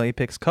surprisingly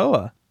picks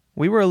Koa.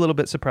 We were a little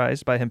bit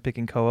surprised by him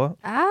picking Koa.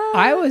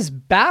 I was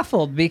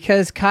baffled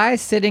because Kai's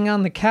sitting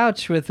on the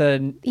couch with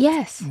a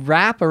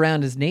wrap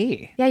around his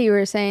knee. Yeah, you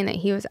were saying that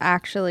he was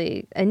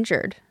actually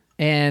injured.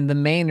 And the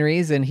main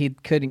reason he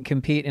couldn't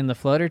compete in the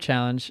floater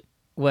challenge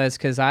was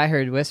because I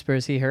heard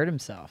whispers he hurt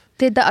himself.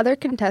 Did the other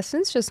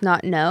contestants just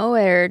not know,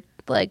 or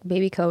like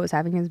maybe Koa was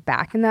having his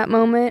back in that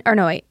moment? Or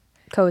no, wait,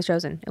 Koa was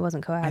chosen. It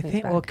wasn't Koa having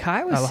his back. Well,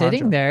 Kai was Alejandro.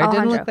 sitting there. It didn't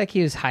Alejandro. look like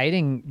he was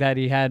hiding that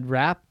he had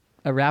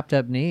a wrapped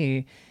up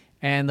knee.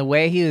 And the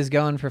way he was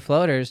going for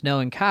floaters,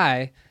 knowing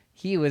Kai,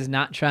 he was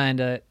not trying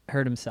to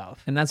hurt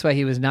himself. And that's why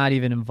he was not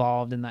even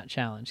involved in that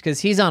challenge.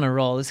 Because he's on a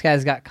roll. This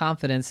guy's got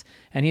confidence.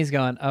 And he's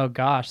going, oh,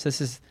 gosh,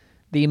 this is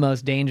the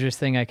most dangerous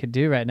thing I could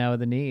do right now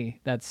with a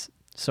knee that's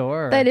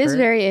sore. That is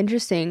very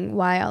interesting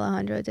why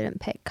Alejandro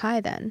didn't pick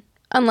Kai then.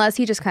 Unless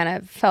he just kind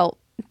of felt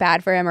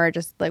bad for him or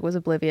just like was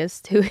oblivious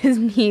to his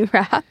knee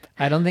wrap.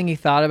 I don't think he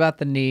thought about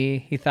the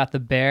knee. He thought the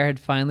bear had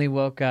finally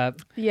woke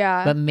up.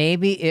 Yeah. But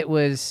maybe it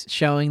was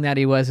showing that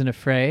he wasn't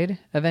afraid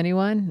of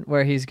anyone,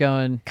 where he's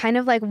going. Kind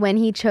of like when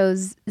he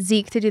chose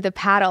Zeke to do the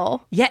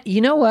paddle. Yeah, you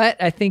know what?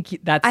 I think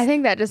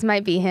that just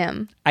might be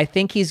him. I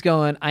think he's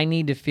going, I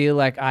need to feel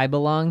like I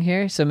belong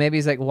here. So maybe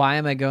he's like, why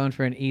am I going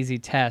for an easy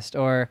test?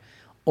 Or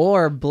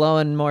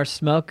blowing more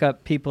smoke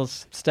up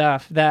people's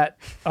stuff that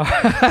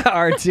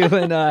are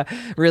doing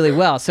really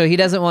well. So he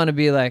doesn't want to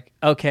be like,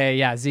 okay,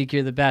 yeah, Zeke,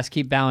 you're the best.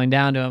 Keep bowing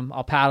down to him.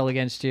 I'll paddle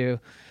against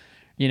you.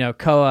 You know,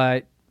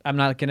 Koa, I'm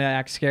not going to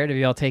act scared of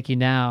you. I'll take you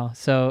now.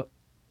 So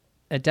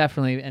it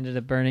definitely ended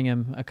up burning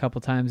him a couple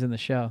times in the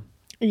show.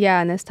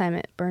 Yeah, and this time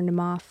it burned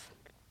him off.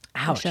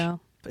 Ouch. The show.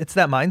 It's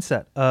that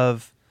mindset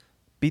of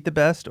beat the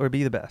best or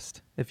be the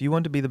best. If you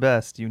want to be the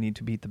best, you need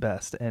to beat the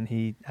best. And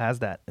he has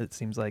that. It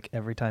seems like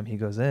every time he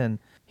goes in,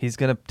 he's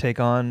going to take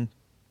on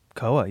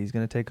Koa. He's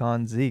going to take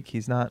on Zeke.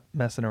 He's not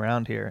messing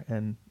around here.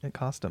 And it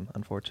cost him,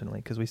 unfortunately,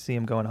 because we see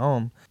him going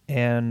home.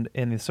 And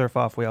in the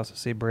surf-off, we also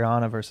see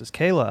Brianna versus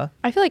Kayla.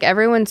 I feel like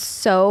everyone's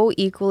so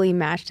equally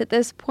matched at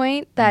this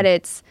point that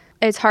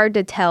it's hard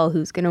to tell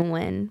who's going to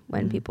win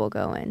when people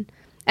go in.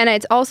 And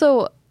it's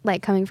also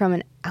like coming from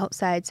an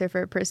outside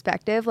surfer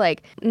perspective,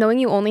 like knowing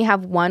you only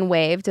have one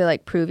wave to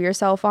like prove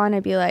yourself on,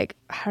 I'd be like,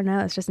 I don't know,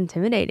 it's just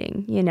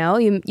intimidating. You know,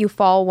 you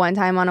fall one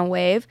time on a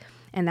wave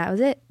and that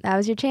was it. That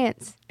was your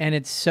chance. And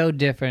it's so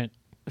different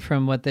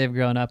from what they've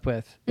grown up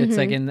with. It's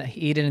like in the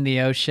heat and in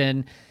the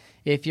ocean.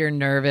 If you're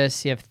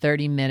nervous, you have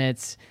 30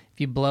 minutes. If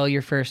you blow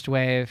your first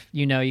wave,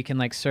 you know you can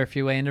like surf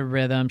your way into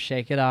rhythm,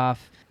 shake it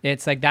off.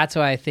 It's like, that's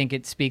why I think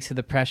it speaks to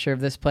the pressure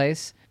of this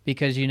place,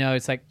 because, you know,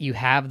 it's like you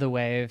have the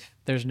wave.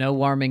 There's no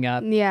warming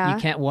up. Yeah.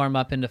 You can't warm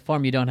up into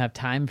form. You don't have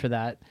time for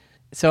that.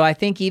 So I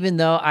think even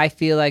though I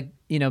feel like,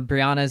 you know,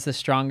 Brianna is the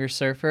stronger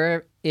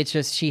surfer, it's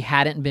just she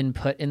hadn't been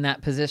put in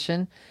that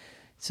position.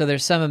 So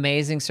there's some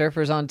amazing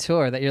surfers on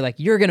tour that you're like,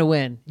 you're going to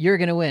win. You're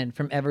going to win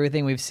from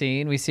everything we've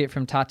seen. We see it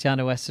from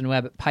Tatiana Weston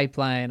Webb at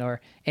Pipeline or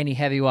any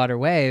heavy water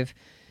wave.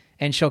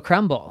 And she'll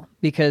crumble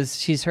because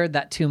she's heard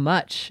that too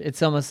much.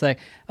 It's almost like,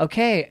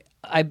 okay,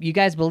 you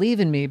guys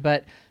believe in me,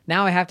 but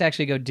now I have to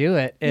actually go do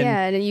it.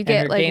 And, and you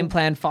get and her game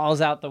plan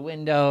falls out the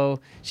window.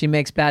 She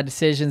makes bad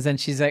decisions, and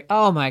she's like,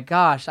 oh my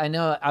gosh, I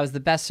know I was the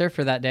best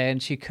surfer that day,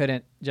 and she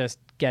couldn't just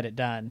get it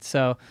done.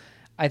 So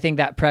I think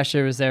that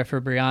pressure was there for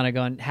Brianna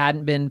going,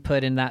 hadn't been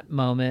put in that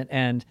moment,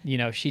 and, you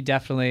know, she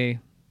definitely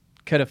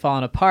could have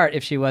fallen apart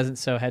if she wasn't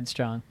so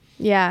headstrong.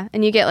 Yeah,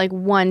 and you get like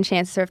one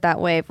chance to surf that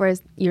wave,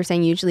 whereas you're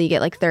saying usually you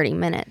get like 30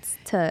 minutes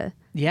to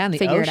in the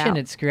figure ocean, it out.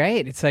 It's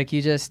great. It's like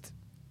you just,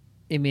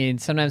 I mean,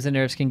 sometimes the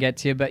nerves can get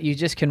to you, but you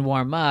just can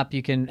warm up.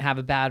 You can have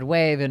a bad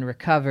wave and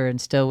recover and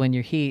still win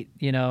your heat.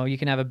 You know, you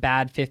can have a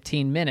bad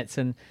 15 minutes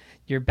and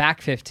your back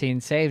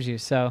 15 saves you.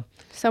 So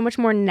much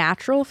more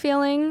natural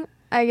feeling,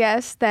 I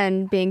guess,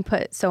 than being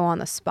put so on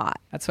the spot.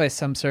 That's why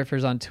some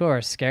surfers on tour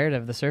are scared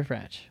of the surf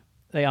ranch.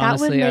 They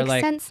honestly are like,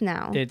 that would make sense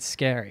now. It's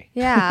scary.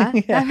 Yeah,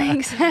 that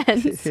makes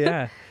sense.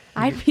 Yeah.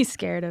 I'd be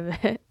scared of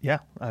it. Yeah,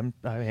 I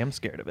am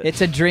scared of it.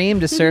 It's a dream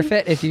to surf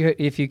it if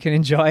you can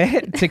enjoy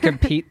it. To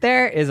compete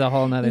there is a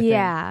whole nother thing.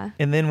 Yeah.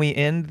 And then we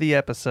end the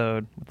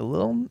episode with a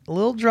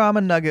little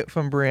drama nugget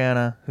from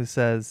Brianna, who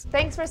says,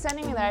 Thanks for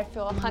sending me there. I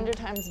feel 100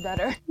 times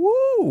better.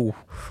 "Woo!"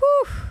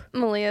 Whew.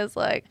 Malia's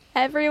like,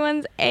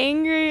 everyone's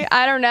angry.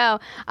 I don't know.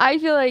 I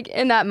feel like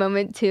in that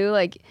moment too,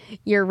 like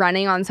you're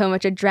running on so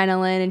much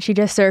adrenaline, and she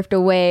just surfed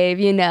a wave,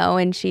 you know,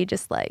 and she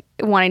just like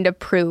wanting to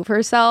prove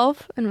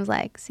herself and was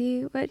like,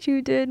 see what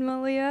you did,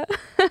 Malia?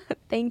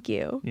 Thank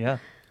you. Yeah.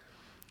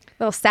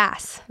 Little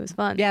sass. It was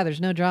fun. Yeah,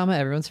 there's no drama.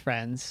 Everyone's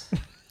friends.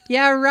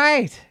 Yeah,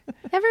 right.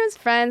 Everyone's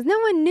friends. No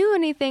one knew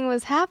anything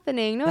was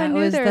happening. No one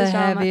knew there was drama.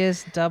 That was the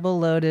heaviest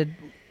double-loaded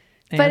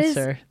But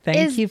answer.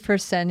 Thank you for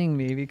sending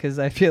me, because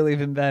I feel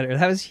even better.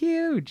 That was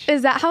huge.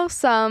 Is that how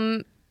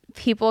some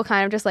people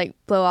kind of just like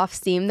blow off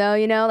steam though,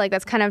 you know? Like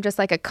that's kind of just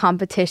like a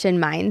competition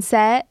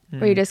mindset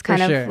where you just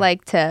kind of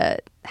like to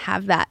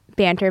have that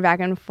banter back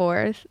and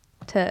forth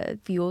to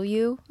fuel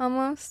you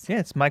almost. Yeah,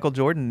 it's Michael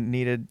Jordan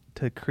needed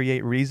to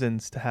create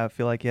reasons to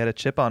feel like he had a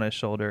chip on his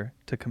shoulder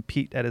to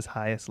compete at his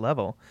highest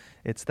level.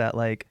 It's that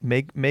like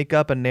make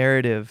up a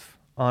narrative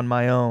on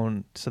my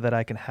own so that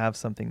I can have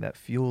something that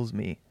fuels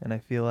me. And I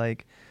feel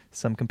like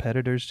some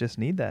competitors just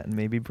need that. And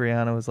maybe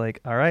Brianna was like,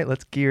 all right,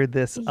 let's gear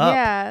this up.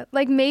 Yeah,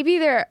 like maybe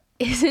there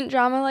isn't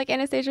drama like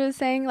Anastasia was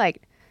saying,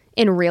 like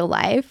in real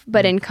life,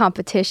 but in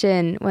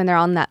competition when they're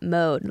on that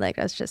mode, like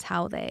that's just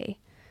how they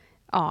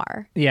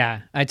are.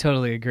 Yeah, I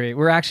totally agree.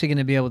 We're actually going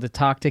to be able to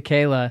talk to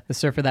Kayla, the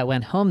surfer that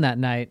went home that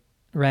night,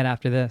 right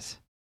after this.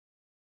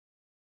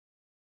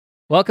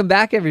 Welcome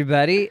back,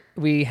 everybody.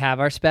 We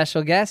have our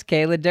special guest,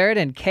 Kayla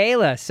Durden.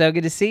 Kayla, so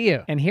good to see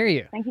you and hear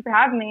you. Thank you for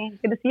having me.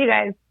 Good to see you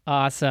guys.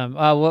 Awesome.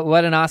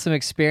 What an awesome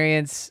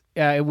experience.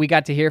 We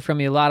got to hear from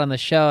you a lot on the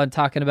show and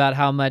talking about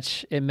how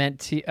much it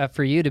meant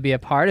for you to be a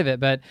part of it.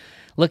 But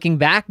looking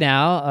back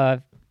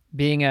now,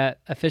 being an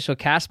official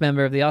cast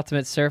member of The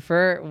Ultimate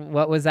Surfer,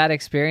 what was that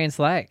experience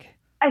like?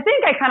 I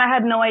think I kind of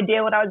had no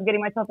idea what I was getting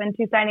myself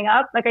into signing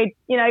up. Like I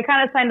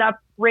kind of signed up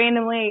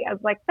randomly as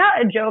like, not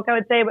a joke, I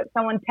would say, but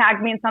someone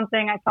tagged me in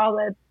something. I saw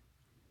the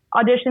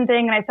audition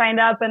thing and I signed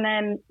up, and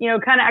then,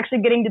 kind of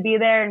actually getting to be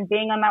there and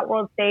being on that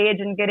world stage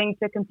and getting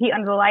to compete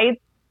under the lights.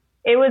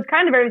 It was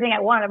kind of everything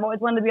I wanted. I've always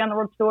wanted to be on the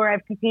world tour.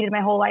 I've competed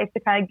my whole life to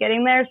kind of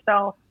getting there.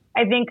 So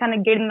I think kind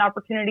of getting an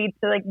opportunity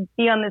to like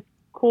be on this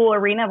cool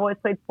arena. I've always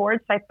played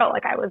sports. So I felt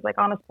like I was like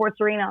on a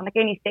sports arena on like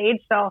any stage.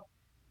 So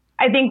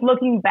I think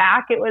looking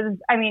back, it was,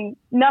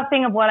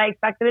 nothing of what I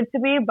expected it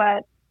to be,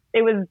 but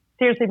it was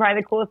seriously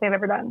probably the coolest thing I've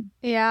ever done.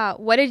 Yeah.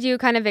 What did you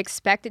kind of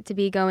expect it to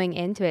be going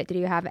into it? Did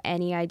you have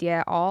any idea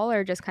at all,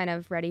 or just kind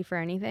of ready for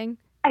anything?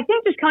 I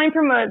think just coming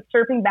from a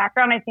surfing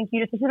background, I think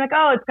you just assume like,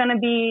 oh, it's going to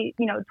be,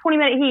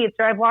 20-minute heats,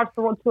 or I've watched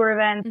the World Tour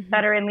events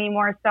that are in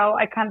Lemoore. So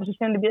I kind of just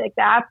assumed to be like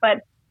that.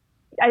 But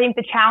I think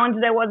the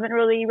challenges I wasn't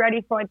really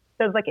ready for, like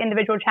those like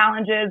individual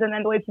challenges, and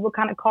then the way people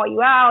kind of call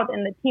you out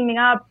and the teaming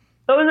up.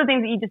 Those are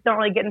things that you just don't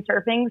really get in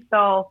surfing.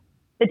 So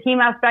the team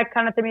aspect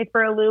kind of threw me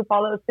for a loop,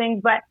 all those things.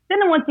 But then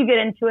once you get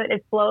into it,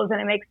 it flows and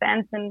it makes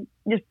sense. And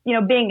just,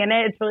 being in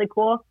it, it's really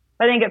cool.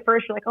 But I think at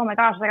first you're like, oh my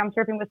gosh, like I'm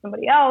surfing with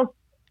somebody else.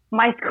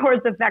 My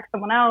scores affect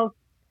someone else.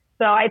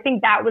 So I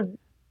think that was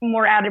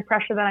more added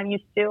pressure than I'm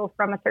used to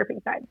from a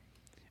surfing side.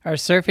 Our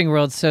surfing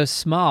world's so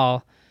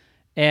small.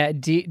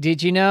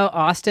 Did you know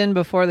Austin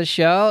before the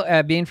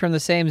show, being from the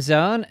same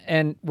zone?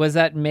 And was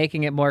that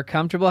making it more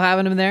comfortable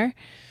having him there?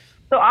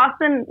 So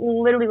Austin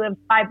literally lives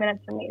 5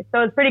 minutes from me.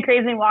 So it's pretty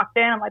crazy. When he walked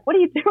in, I'm like, what are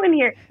you doing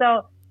here?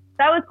 So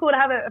that was cool to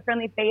have a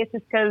friendly face,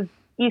 just because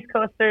East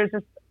Coasters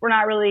we're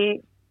not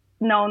really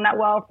known that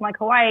well from like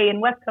Hawaii and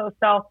West Coast.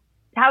 So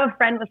have a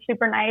friend was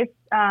super nice.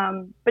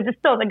 But just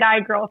still the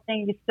guy-girl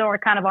thing, you still are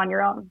kind of on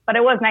your own. But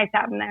it was nice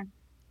having there.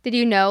 Did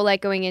you know,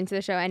 like, going into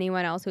the show,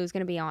 anyone else who was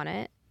going to be on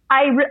it?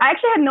 I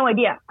actually had no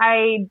idea.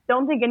 I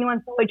don't think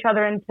anyone saw each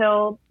other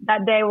until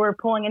that day we're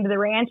pulling into the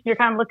ranch. You're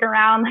kind of looking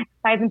around, like,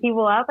 sizing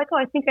people up, like, oh,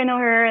 I think I know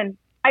her. And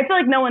I feel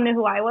like no one knew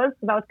who I was,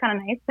 so that was kind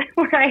of nice,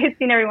 where I had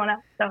seen everyone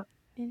else. So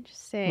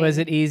interesting. Was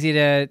it easy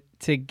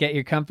to get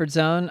your comfort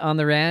zone on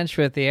the ranch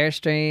with the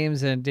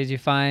Airstreams? And did you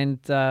find,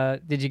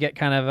 did you get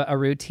kind of a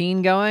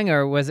routine going,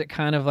 or was it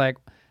kind of like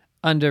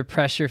under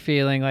pressure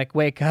feeling, like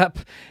wake up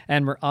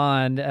and we're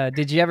on?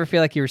 Did you ever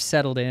feel like you were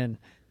settled in?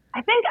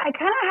 I think I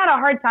kind of had a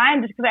hard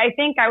time just because I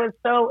think I was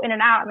so in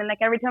and out. I mean, like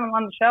every time I'm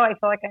on the show, I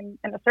feel like I'm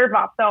in a surf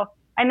off. So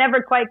I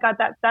never quite got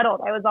that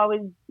settled. I was always,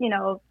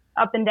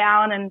 up and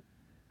down and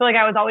feel like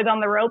I was always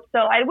on the rope. So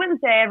I wouldn't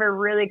say I ever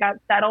really got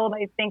settled.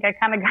 I think I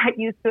kind of got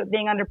used to it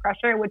being under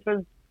pressure, which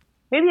was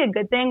maybe a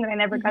good thing that I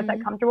never got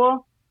that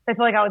comfortable. I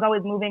feel like I was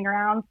always moving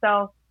around.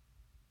 So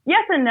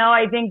yes and no.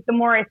 I think the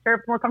more I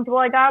surfed, the more comfortable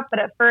I got. But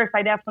at first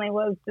I definitely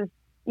was just,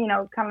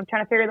 kind of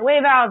trying to figure the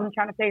wave out and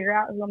trying to figure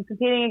out who I'm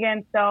competing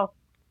against. So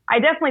I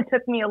definitely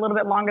took me a little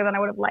bit longer than I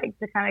would have liked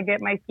to kind of get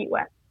my feet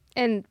wet.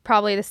 And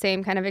probably the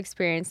same kind of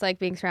experience, like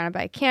being surrounded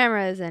by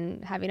cameras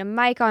and having a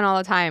mic on all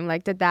the time.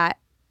 Like, did that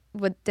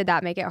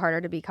make it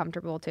harder to be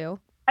comfortable too?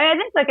 I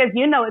think, like, as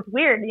it's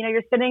weird.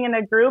 You're sitting in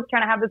a group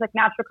trying to have this like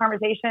natural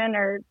conversation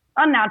or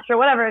unnatural,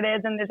 whatever it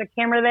is, and there's a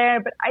camera there.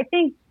 But I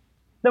think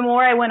the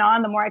more I went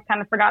on, the more I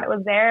kind of forgot it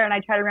was there, and I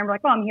try to remember,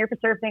 like, oh, I'm here for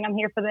surfing, I'm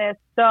here for this.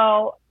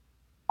 So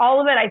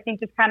all of it, I think,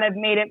 just kind of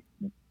made it.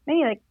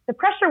 Maybe like the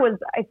pressure was,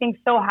 I think,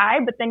 so high,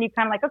 but then you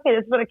kind of like, okay,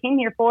 this is what I came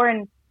here for.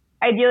 And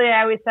ideally,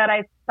 I always said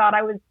I thought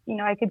I was,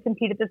 I could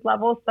compete at this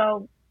level.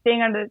 So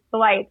being under the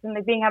lights and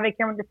like having a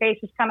camera in your face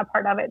was kind of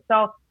part of it.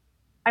 So,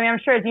 I mean, I'm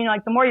sure as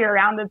like the more you're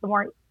around it, the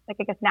more like,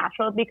 I guess,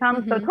 natural it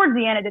becomes. So towards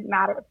the end, it didn't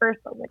matter. At first,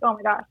 I was like, oh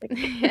my gosh,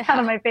 like get out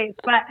of my face.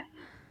 But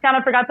kind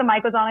of forgot the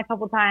mic was on a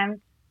couple times.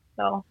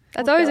 So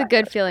that's always a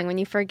good feeling when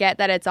you forget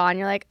that it's on.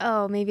 You're like,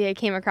 oh, maybe I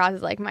came across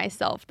as like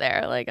myself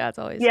there. Like that's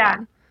always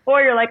fun.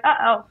 Or you're like,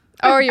 uh-oh.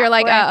 Or you're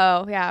like,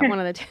 uh-oh. Yeah, one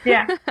of the two.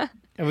 Yeah.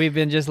 We've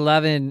been just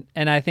loving,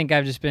 and I think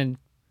I've just been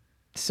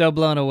so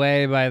blown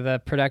away by the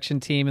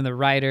production team and the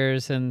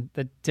writers and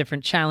the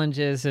different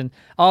challenges and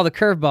all the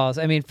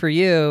curveballs. I mean, for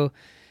you,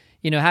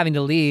 having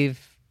to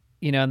leave,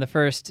 in the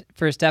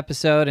first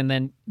episode, and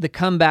then the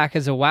comeback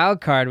as a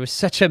wild card was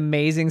such an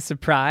amazing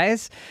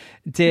surprise.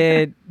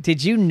 Did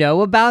you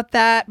know about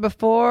that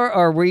before,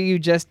 or were you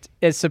just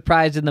as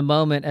surprised in the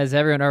moment as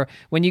everyone? Or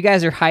when you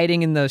guys are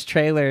hiding in those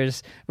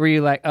trailers, were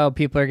you like, oh,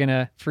 people are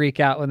gonna freak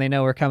out when they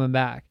know we're coming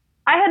back?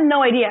 I had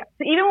no idea.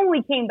 So even when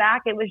we came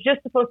back, it was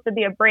just supposed to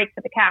be a break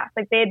for the cast.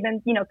 Like they had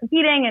been,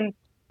 competing and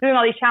doing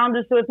all these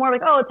challenges, so it was more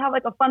like, oh, let's have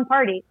like a fun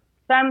party.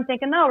 So I'm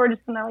thinking, no, we're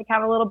just gonna like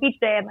have a little beach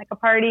day and like a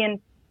party. And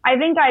I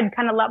think I'd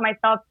kind of let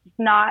myself just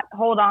not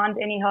hold on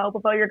to any hope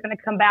of, oh, you're going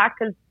to come back,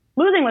 because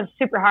losing was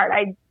super hard.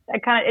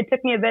 It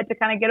took me a bit to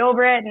kind of get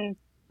over it. And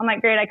I'm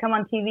like, great, I come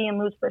on TV and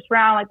lose first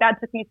round. Like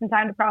that took me some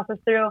time to process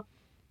through.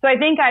 So I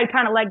think I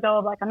kind of let go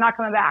of like, I'm not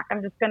coming back.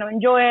 I'm just going to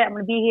enjoy it. I'm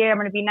going to be here. I'm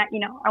going to be,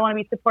 I want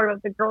to be supportive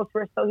of the girls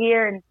who are still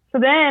here. And so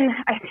then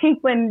I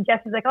think when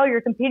Jess is like, oh,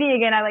 you're competing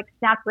again, I like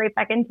snapped right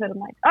back into it. I'm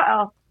like,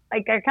 uh-oh,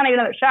 like I kind of get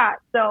another shot.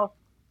 So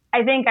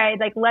I think I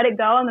like let it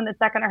go. And then the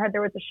second I heard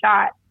there was a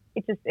shot,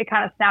 it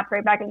kind of snapped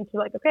right back into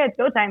like, okay, it's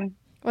go time.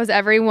 Was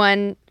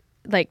everyone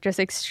like just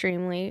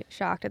extremely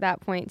shocked at that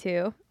point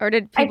too? Or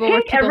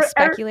were people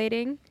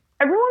speculating?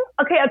 Everyone,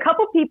 okay, a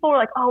couple people were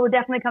like, oh, we're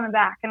definitely coming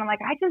back. And I'm like,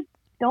 I just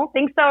don't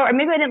think so. Or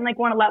maybe I didn't like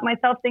want to let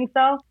myself think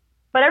so.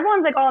 But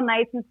everyone's like all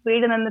nice and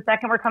sweet. And then the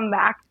second we're coming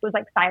back, it was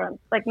like silence.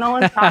 Like no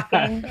one's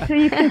talking. So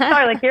you can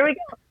start like, here we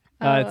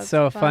go. It's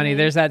so funny.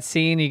 There's that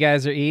scene you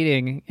guys are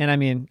eating. And I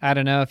mean, I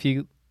don't know if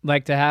you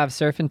like to have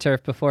surf and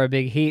turf before a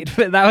big heat,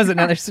 but that was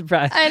another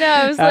surprise. I know.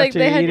 I was like,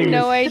 they had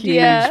no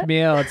idea. Huge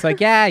meal. It's like,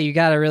 yeah, you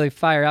got to really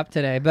fire up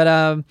today.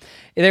 But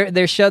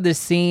they showed this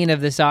scene of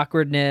this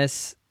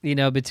awkwardness,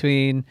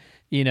 between,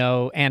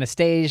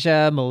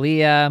 Anastasia,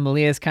 Malia.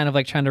 Malia's kind of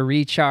like trying to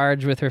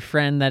recharge with her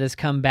friend that has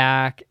come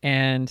back,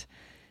 and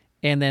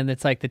then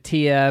it's like the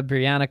Tia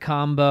Brianna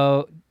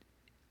combo.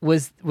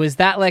 Was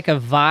that like a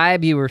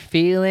vibe you were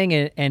feeling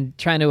and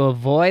trying to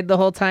avoid the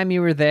whole time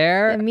you were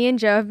there? And me and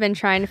Joe have been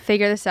trying to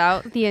figure this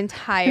out the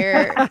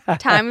entire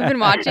time we've been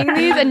watching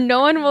these, and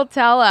no one will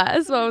tell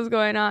us what was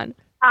going on.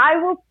 I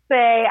will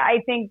say, I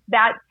think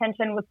that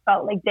tension was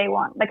felt like day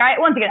one. Like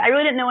once again, I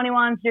really didn't know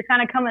anyone, so you're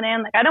kind of coming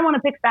in like, I don't want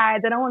to pick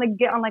sides. I don't want to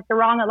get on like the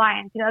wrong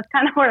alliance. That's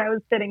kind of where I was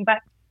sitting. But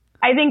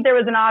I think there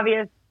was an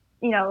obvious,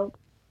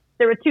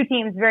 there were two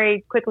teams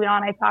very quickly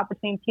on, I thought,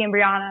 between Tia and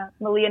Brianna,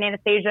 Malia and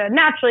Anastasia.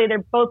 Naturally,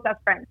 they're both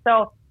best friends.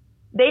 So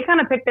they kind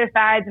of picked their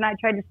sides, and I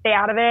tried to stay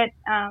out of it.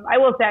 I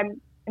will say,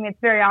 it's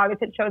very obvious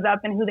it shows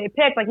up in who they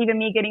pick. Like, even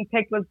me getting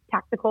picked was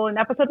tactical in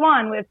episode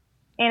 1 with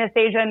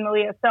Anastasia and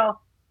Malia. So,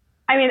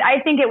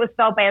 I think it was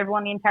felt by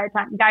everyone the entire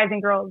time, guys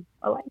and girls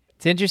alike.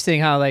 It's interesting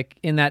how, like,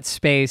 in that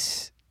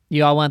space,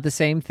 you all want the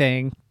same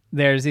thing.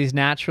 There's these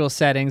natural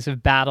settings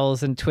of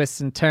battles and twists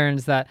and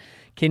turns that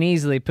can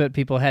easily put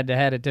people head to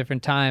head at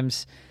different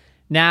times.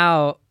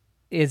 Now,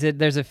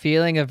 there's a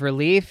feeling of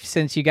relief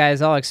since you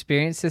guys all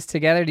experienced this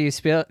together? Do you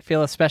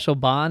feel a special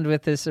bond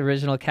with this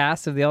original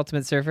cast of The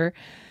Ultimate Surfer?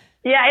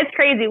 Yeah, it's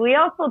crazy. We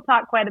also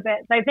talk quite a bit.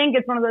 So I think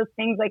it's one of those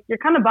things like you're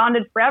kind of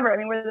bonded forever. I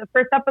mean, we're the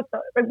first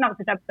episode, or not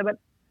the first episode, but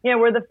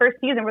we're the first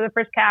season, we're the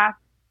first cast.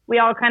 We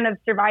all kind of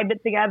survived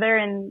it together.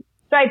 And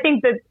so I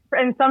think that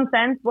in some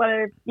sense,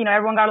 whether,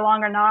 everyone got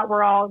along or not,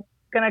 we're all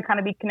going to kind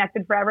of be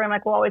connected forever. And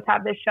like, we'll always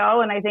have this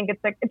show. And I think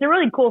it's a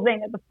really cool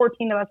thing that the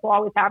 14 of us will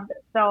always have this.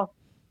 So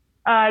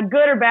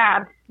good or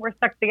bad, we're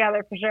stuck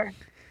together for sure.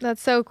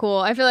 That's so cool.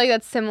 I feel like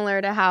that's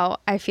similar to how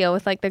I feel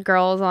with like the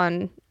girls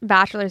on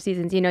Bachelor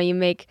seasons.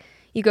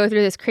 You go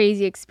through this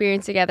crazy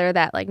experience together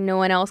that like no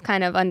one else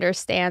kind of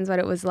understands what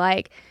it was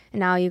like.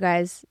 And now you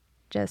guys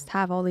just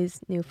have all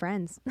these new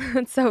friends.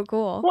 It's so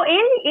cool. Well,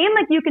 and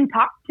like you can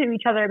talk to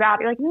each other about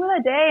it. You're like, remember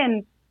that day?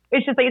 And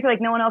it's just like, it's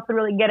like no one else would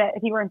really get it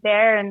if you weren't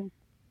there. And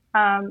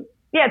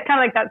it's kind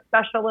of like that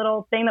special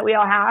little thing that we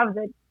all have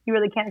that you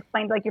really can't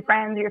explain to like your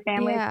friends or your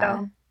family. Yeah.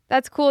 So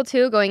that's cool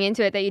too, going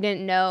into it, that you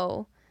didn't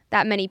know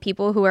that many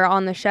people who are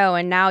on the show,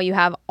 and now you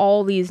have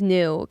all these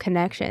new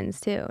connections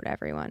too to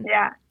everyone.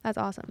 Yeah. That's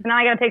awesome. So now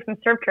I got to take some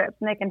surf trips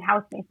and they can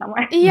house me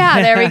somewhere.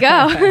 Yeah, there we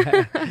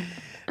go.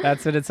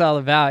 That's what it's all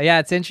about. Yeah,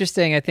 it's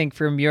interesting, I think,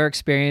 from your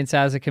experience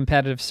as a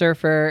competitive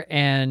surfer,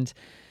 and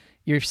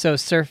you're so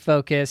surf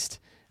focused.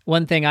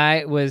 One thing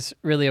I was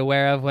really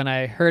aware of when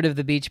I heard of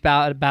the beach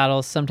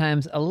battles,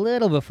 sometimes a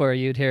little before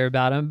you'd hear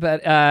about them,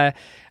 but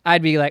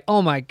I'd be like,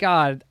 oh my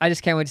God, I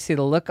just can't wait to see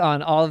the look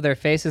on all of their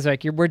faces.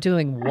 Like, we're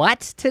doing what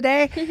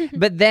today?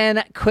 But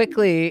then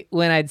quickly,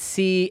 when I'd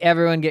see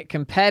everyone get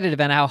competitive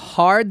and how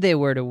hard they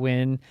were to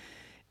win,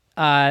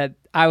 I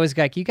was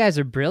like, you guys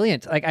are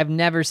brilliant. Like, I've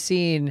never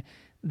seen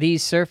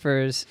these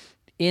surfers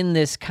in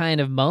this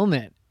kind of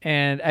moment.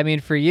 And I mean,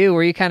 for you,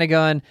 were you kind of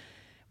going,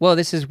 well,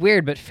 this is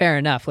weird, but fair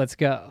enough, let's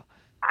go?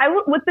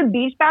 With the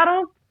beach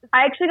battles,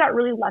 I actually got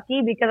really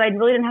lucky because I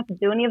really didn't have to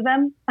do any of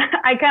them.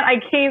 I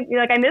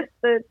missed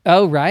the.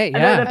 Oh, right.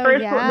 Yeah. The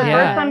first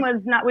one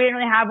was not, we didn't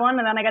really have one.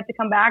 And then I got to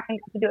come back and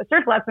got to do a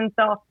surf lesson.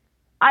 So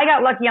I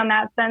got lucky on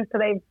that sense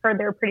because I heard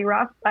they were pretty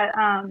rough. But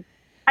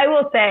I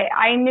will say,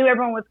 I knew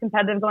everyone was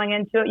competitive going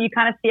into it. You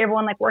kind of see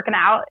everyone like working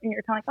out and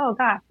you're kind of like, oh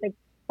gosh, like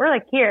we're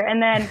like here.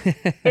 And then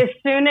as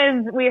soon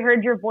as we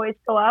heard your voice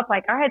go up,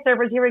 like, all right,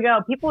 surfers, here we go.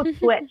 People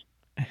switched.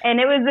 And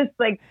it was this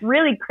like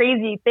really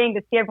crazy thing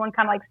to see everyone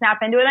kind of like snap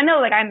into it. I know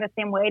like I'm the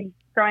same way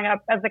growing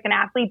up as like an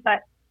athlete,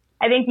 but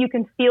I think you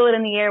can feel it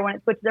in the air when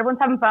it switches. Everyone's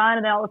having fun,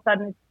 and then all of a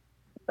sudden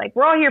it's like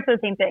we're all here for the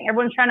same thing.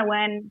 Everyone's trying to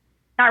win,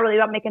 not really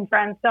about making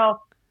friends. So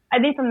I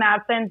think from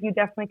that sense, you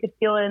definitely could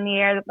feel it in the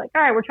air that like,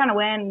 all right, we're trying to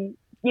win.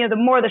 The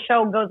more the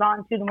show goes on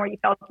too, the more you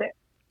felt it.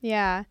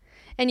 Yeah.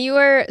 And you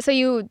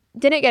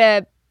didn't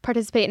get to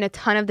participate in a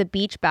ton of the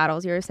beach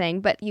battles, you were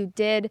saying, but you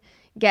did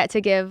get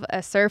to give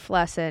a surf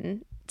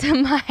lesson to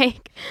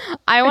Mike.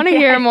 I want to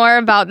hear more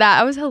about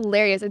that. It was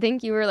hilarious. I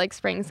think you were like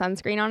spraying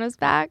sunscreen on his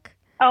back.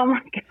 Oh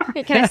my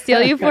God. Can I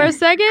steal you for a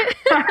second?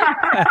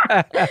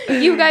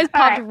 You guys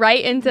popped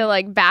right into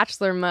like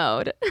Bachelor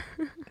mode.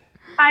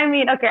 I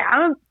mean, okay,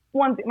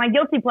 my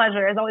guilty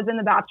pleasure has always been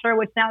The Bachelor,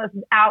 which now this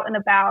is out and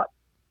about.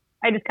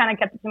 I just kind of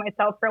kept it to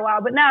myself for a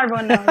while, but now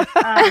everyone knows.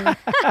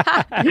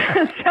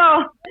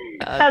 So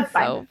that's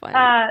fine. So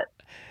funny.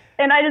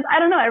 And I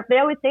don't know. They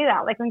always say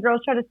that. Like when girls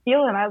try to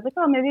steal him, I was like,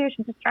 oh, maybe we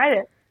should just try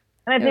it.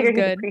 And I figured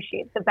he'd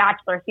appreciate the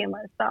Bachelor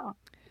humor. So.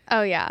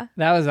 Oh yeah.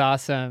 That was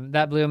awesome.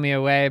 That blew me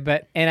away.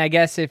 And I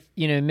guess if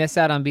miss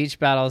out on beach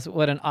battles,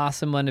 what an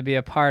awesome one to be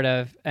a part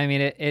of. I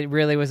mean, it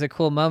really was a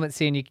cool moment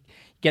seeing you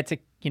get to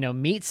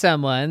meet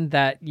someone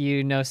that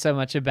you know so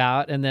much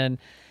about, and then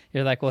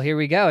you're like, well, here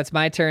we go. It's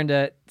my turn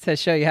to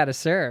show you how to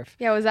surf.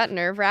 Yeah. Was that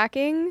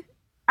nerve-wracking?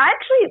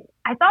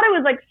 I thought it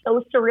was like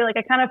so surreal. Like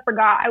I kind of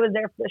forgot I was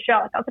there for the show.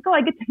 Like, I was like, oh,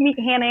 I get to meet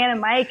Hannah Ann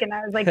and Mike, and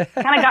I was like,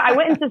 I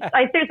went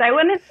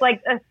into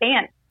like a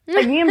stand.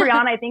 Like me and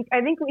Brianna, I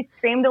think we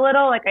screamed a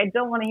little. Like I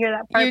don't want to hear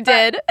that part. You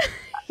did.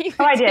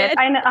 I did.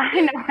 I know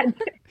I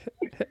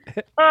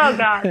did. Oh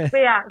gosh, but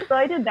yeah. So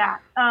I did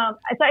that. So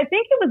I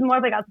think it was more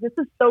of like, this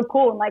is so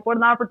cool, and like what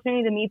an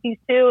opportunity to meet these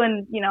two,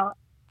 and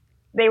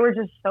they were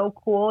just so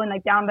cool and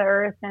like down to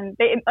earth, and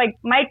like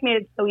Mike made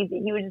it so easy.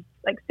 He was just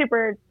like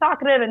super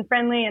talkative and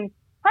friendly, and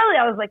probably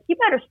I was like, he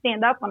better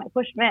stand up when I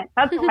push him in.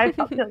 That's how I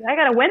felt. I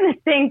got to win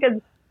this thing,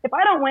 because if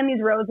I don't win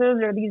these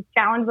roses or these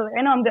challenges,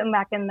 I know I'm getting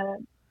back in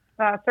the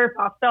surf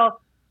off. So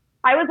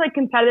I was like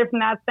competitive from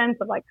that sense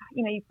of like,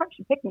 you probably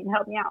should pick me and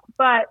help me out.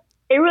 But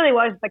it really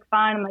was like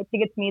fun, and like to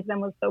get to meet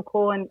them was so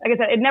cool. And like I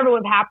said, it never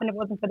would have happened if it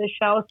wasn't for this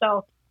show.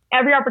 So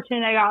every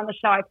opportunity I got on the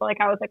show, I feel like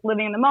I was like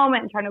living in the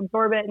moment and trying to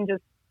absorb it and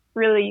just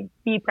really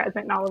be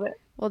present in all of it.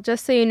 Well,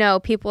 just so you know,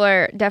 people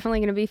are definitely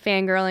going to be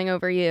fangirling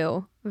over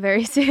you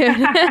very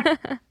soon.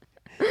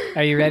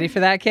 Are you ready for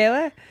that,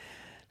 Kayla?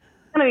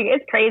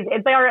 It's crazy.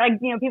 It's like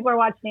people are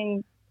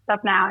watching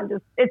stuff now, and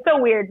just it's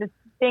so weird just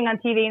being on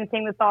TV and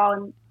seeing this all.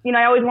 And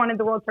I always wanted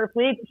the World Surf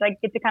League, which I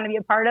get to kind of be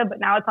a part of, but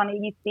now it's on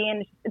ABC,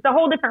 and it's a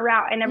whole different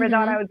route. I never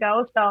thought I would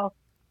go. So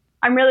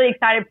I'm really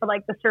excited for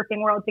like the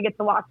surfing world to get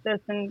to watch this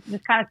and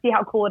just kind of see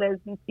how cool it is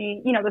and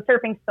see, you know, the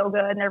surfing's so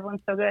good and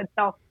everyone's so good.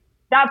 So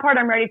that part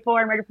I'm ready for.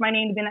 I'm ready for my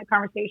name to be in that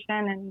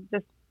conversation and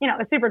just, you know,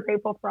 I'm super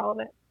grateful for all of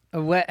it.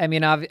 What, I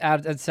mean,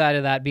 outside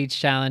of that beach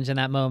challenge in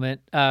that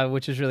moment,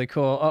 which was really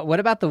cool. What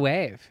about the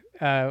wave?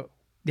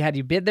 Had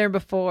you been there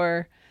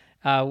before?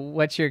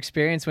 What's your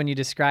experience when you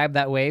describe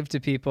that wave to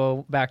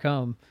people back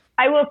home?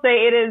 I will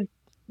say it is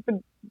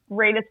the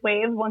greatest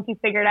wave once you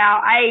figure it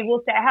out. I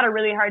will say I had a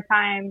really hard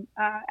time,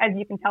 as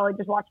you can tell, like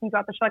just watching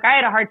throughout the show. Like I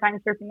had a hard time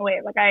surfing the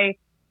wave. Like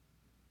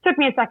took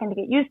me a second to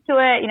get used to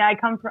it. You know,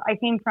 I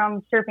came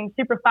from surfing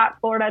super flat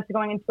Florida to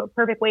going into a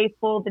perfect wave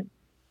pool to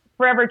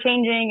forever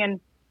changing and,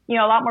 you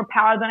know, a lot more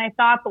power than I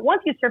thought. But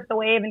once you surf the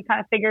wave and kind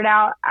of figure it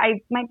out,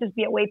 I might just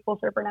be a wave pool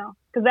surfer now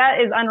because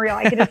that is unreal.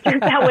 I could just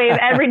surf that wave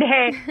every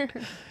day.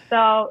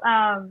 So,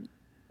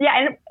 yeah,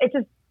 and it's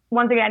just,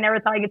 once again, I never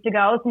thought I'd get to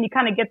go. So you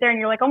kind of get there and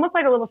you're like almost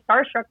like a little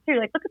starstruck too.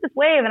 You're like, look at this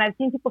wave. And I've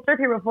seen people surf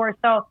here before.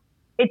 So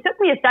it took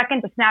me a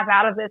second to snap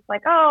out of this,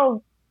 like,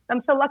 oh,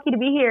 I'm so lucky to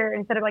be here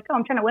instead of like, oh,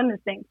 I'm trying to win this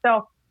thing.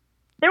 So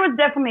there was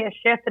definitely a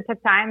shift that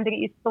took time to get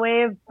used to the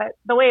wave, but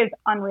the wave is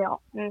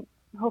unreal. And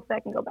hopefully I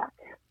can go back.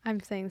 I'm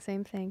saying the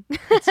same thing.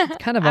 It's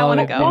kind of all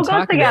we've been We'll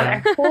go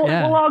together.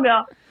 We'll all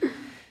go.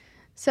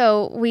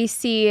 So we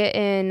see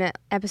in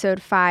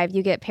episode 5,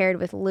 you get paired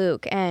with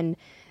Luke, and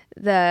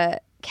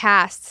the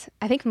cast,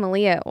 I think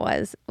Malia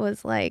was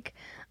like,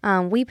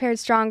 we paired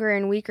stronger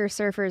and weaker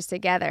surfers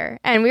together.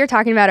 And we were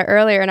talking about it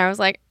earlier, and I was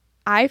like,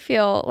 I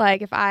feel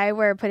like if I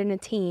were put in a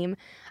team,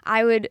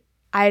 I'd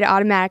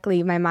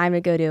automatically, my mind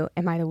would go to,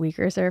 am I the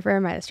weaker surfer?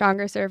 Am I the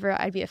stronger surfer?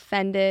 I'd be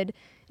offended.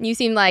 And you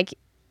seemed like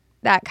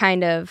that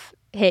kind of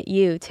hit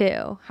you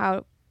too.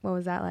 What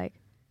was that like?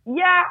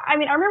 Yeah, I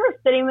mean, I remember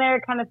sitting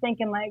there kind of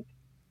thinking like,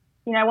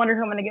 you know, I wonder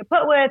who I'm going to get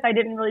put with. I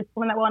didn't really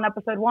swim that well in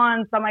episode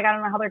 1, so I'm like, I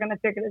don't know how they're going to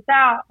figure this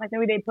out. Like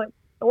maybe they put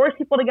the worst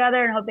people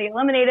together and hope they get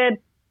eliminated.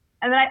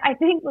 And then I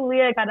think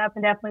Leah got up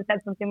and definitely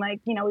said something like,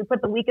 you know, we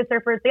put the weakest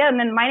surfers together and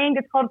then my name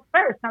gets called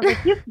first. And I was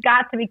like, you've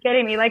got to be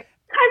kidding me. Like,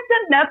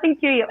 I've done nothing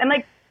to you. And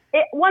like,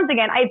 once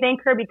again, I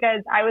thank her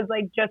because I was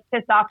like just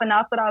pissed off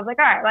enough that I was like,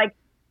 all right, like,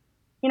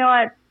 you know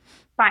what?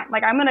 Fine.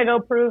 Like, I'm going to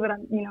go prove that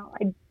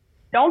I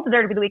don't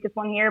deserve to be the weakest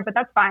one here, but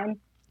that's fine.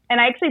 And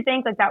I actually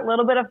think like that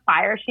little bit of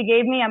fire she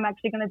gave me, I'm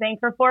actually going to thank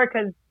her for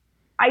because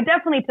I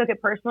definitely took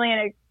it personally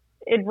and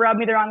it rubbed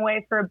me the wrong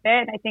way for a bit.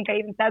 And I think I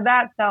even said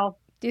that. So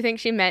do you think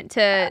she meant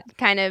to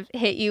kind of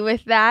hit you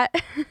with that?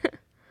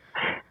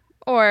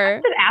 Or I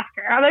should ask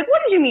her. I was like,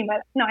 what did you mean by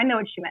that? No, I know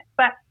what she meant.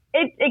 But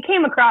it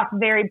came across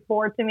very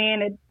poor to me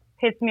and it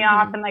pissed me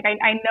off. And like,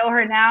 I know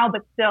her now,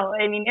 but still,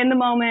 I mean, in the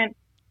moment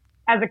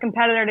as a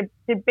competitor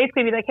to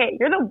basically be like, hey,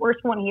 you're the worst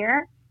one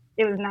here.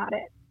 It was not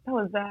it. That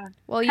was,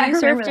 well, you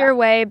surfed your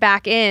way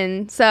back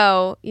in,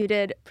 so you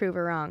did prove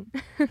her wrong.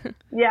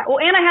 Yeah. Well,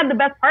 and I had the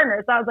best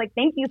partner. So I was like,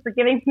 thank you for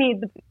giving me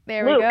the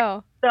There Luke. we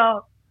go.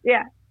 So,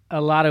 yeah.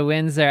 A lot of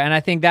wins there. And I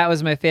think that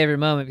was my favorite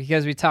moment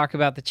because we talk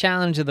about the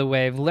challenge of the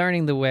wave,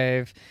 learning the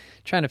wave,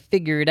 trying to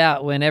figure it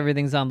out when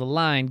everything's on the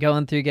line,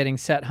 going through getting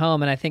set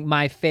home. And I think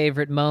my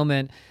favorite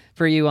moment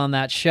for you on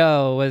that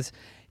show was,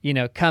 you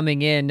know,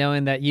 coming in,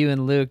 knowing that you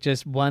and Luke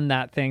just won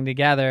that thing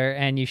together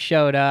and you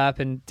showed up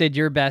and did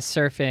your best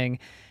surfing.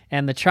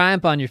 And the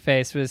triumph on your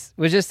face was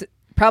just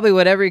probably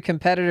what every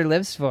competitor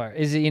lives for.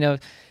 Is it, you know,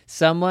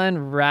 someone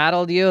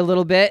rattled you a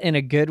little bit in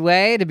a good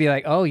way to be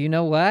like, oh, you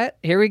know what?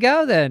 Here we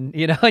go then.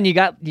 You know, and you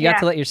got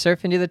to let your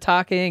surfing do the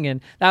talking.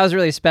 And that was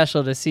really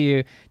special to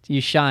see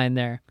you shine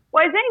there.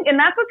 Well, I think, and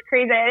that's what's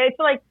crazy. I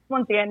feel like,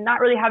 once again, not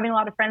really having a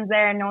lot of friends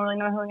there and no one really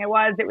knowing who I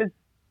was. It was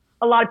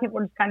a lot of people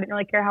just kind of didn't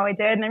really care how I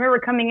did. And I remember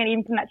coming in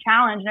even from that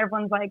challenge and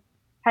everyone's like,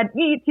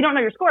 you don't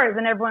know your scores,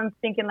 and everyone's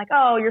thinking like,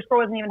 oh, your score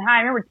wasn't even high. I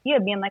remember Tia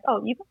being like,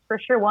 oh, you for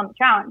sure won the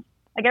challenge.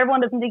 Like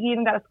everyone doesn't think you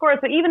even got a score.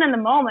 So even in the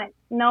moment,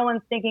 no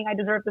one's thinking I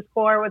deserve the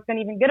score, was going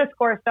to even get a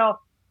score. So,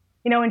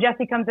 you know, when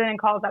Jesse comes in and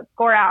calls that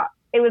score out,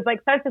 it was like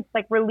such a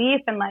like relief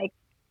and like,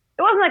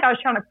 it wasn't like I was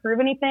trying to prove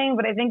anything,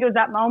 but I think it was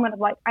that moment of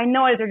like, I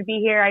know I deserve to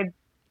be here.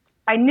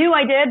 I knew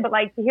I did, but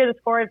like to hear the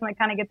scores and like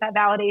kind of get that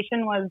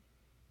validation was,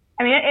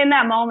 I mean, in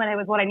that moment, it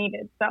was what I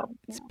needed. So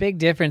it's a big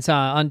difference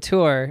on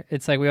tour.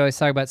 It's like we always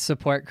talk about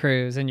support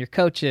crews and your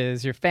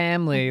coaches, your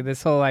family,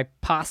 this whole like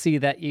posse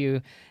that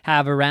you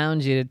have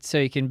around you so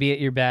you can be at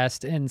your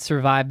best and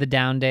survive the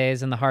down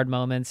days and the hard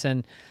moments.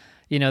 And,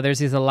 you know, there's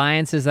these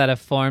alliances that have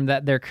formed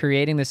that they're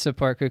creating the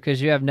support crew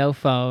because you have no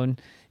phone,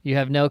 you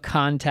have no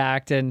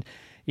contact. And,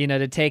 you know,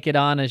 to take it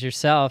on as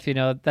yourself, you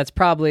know, that's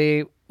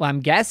probably, well, I'm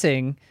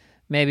guessing,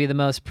 maybe the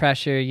most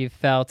pressure you've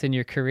felt in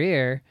your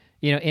career,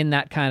 you know, in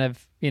that kind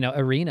of, you know,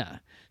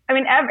 arena. I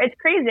mean, it's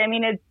crazy. I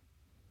mean,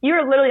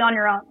 you're literally on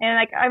your own. And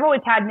like, I've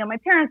always had, you know, my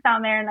parents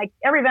down there and like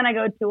every event I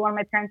go to, one of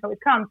my parents always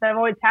comes. So I've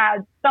always had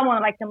someone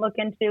that I can look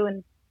into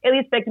and at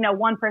least like, you know,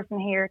 one person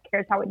here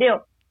cares how we do.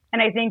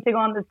 And I think to go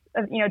on this,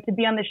 you know, to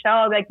be on the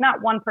show, like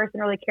not one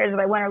person really cares if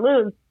I win or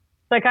lose.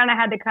 So I kind of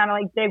had to kind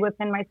of like dig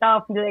within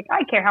myself and be like,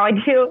 I care how I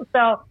do.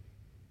 So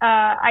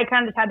I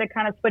kind of just had to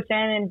kind of switch in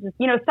and just,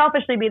 you know,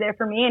 selfishly be there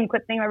for me and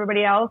quit thinking of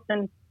everybody else.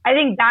 And I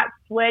think that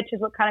switch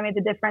is what kind of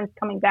made the difference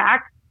coming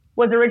back.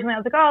 Was originally I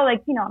was like, oh,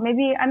 like, you know,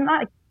 maybe I'm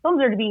not, I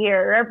deserve to be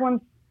here, or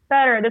everyone's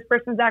better, this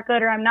person's that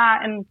good, or I'm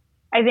not. And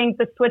I think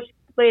the switch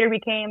later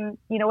became,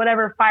 you know,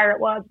 whatever fire it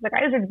was, like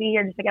I deserve to be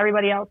here just like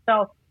everybody else.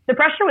 So the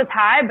pressure was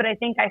high, but I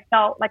think I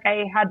felt like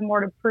I had more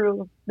to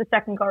prove the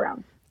second go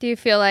around. Do you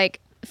feel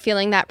like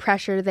feeling that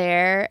pressure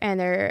there and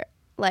they're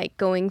like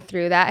going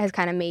through that has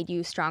kind of made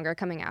you stronger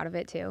coming out of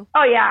it too?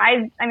 Oh yeah. I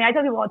mean, I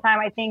tell people all the time,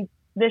 I think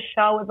this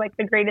show was like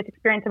the greatest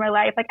experience of my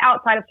life, like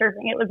outside of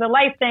surfing. It was a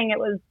life thing.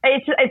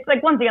 It's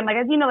like one thing, I'm like,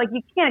 you know, like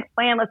you can't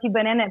explain unless you've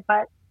been in it,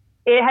 but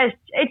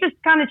it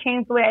just kind of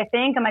changed the way I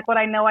think and like what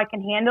I know I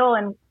can handle,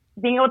 and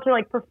being able to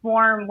like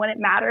perform when it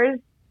matters,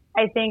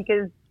 I think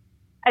is,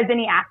 as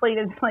any athlete,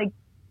 is like,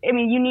 I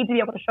mean, you need to be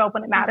able to show up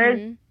when it matters.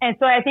 Mm-hmm. And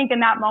so I think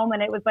in that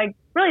moment, it was like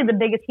really the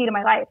biggest heat of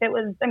my life. It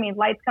was, I mean,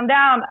 lights come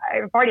down.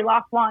 I've already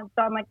lost once.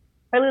 So I'm like,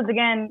 if I lose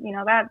again, you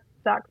know, that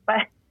sucks.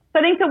 But so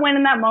I think to win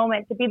in that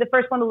moment, to be the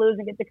first one to lose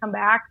and get to come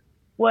back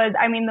was,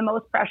 I mean, the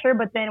most pressure.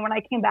 But then when I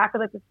came back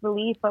with like this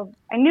relief of,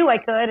 I knew I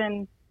could.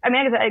 And I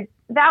mean, it's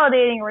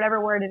validating or whatever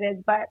word it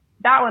is, but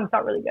that one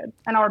felt really good.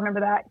 And I'll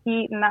remember that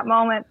heat and that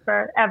moment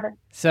forever.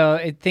 So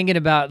thinking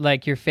about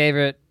like your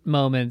favorite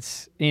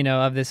moments, you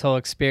know, of this whole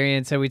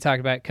experience. So we talked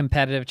about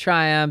competitive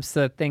triumphs,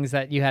 the things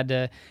that you had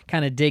to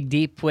kind of dig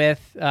deep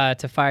with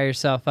to fire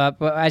yourself up.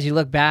 But as you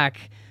look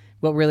back,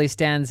 what really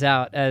stands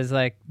out as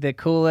like the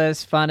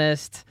coolest,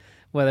 funnest,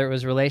 whether it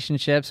was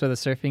relationships or the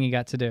surfing you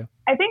got to do?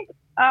 I think,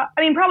 I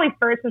mean, probably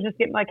first was just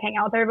getting like hang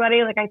out with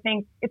everybody. Like I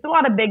think it's a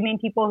lot of big name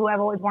people who I've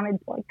always wanted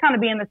to like kind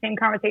of be in the same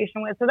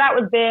conversation with. So that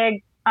was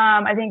big.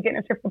 I think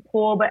getting to surf the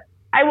pool, but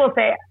I will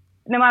say,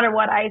 no matter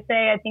what I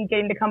say, I think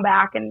getting to come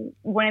back and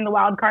winning the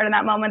wild card in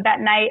that moment, that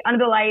night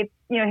under the lights,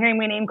 you know, hearing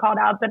my name called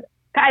out, but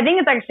I think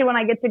it's actually when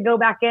I get to go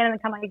back in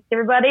and kind of like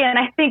everybody. And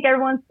I think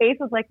everyone's face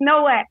was like,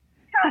 no way,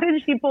 how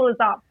did she pull this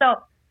off? So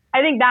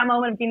I think that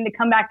moment of getting to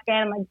come back in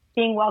and like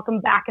being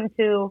welcomed back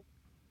into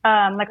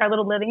like our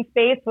little living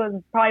space was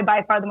probably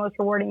by far the most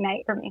rewarding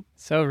night for me.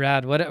 So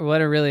rad. What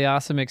a really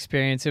awesome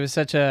experience. It was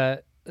such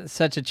a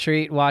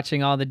treat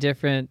watching all the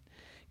different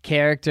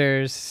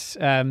characters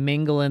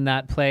mingle in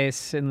that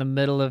place in the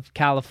middle of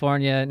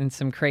California in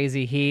some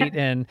crazy heat,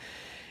 and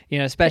you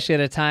know, especially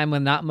at a time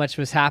when not much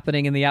was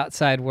happening in the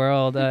outside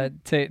world,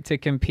 to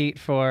compete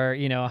for,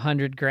 you know,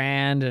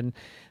 $100,000 and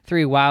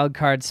 3 wild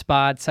card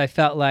spots. I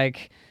felt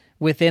like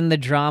within the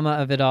drama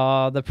of it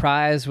all, the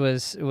prize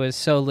was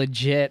so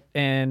legit,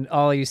 and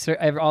all the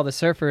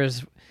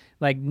surfers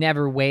like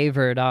never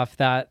wavered off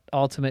that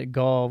ultimate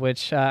goal,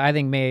 which I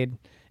think made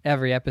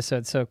every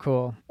episode so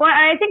cool. Well,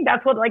 I think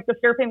that's what like the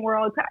surfing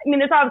world, I mean,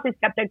 there's obviously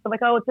skeptics of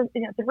like, oh, it's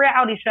a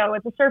reality show,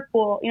 it's a surf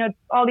pool, you know, it's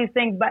all these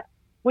things. But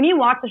when you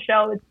watch the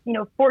show, it's, you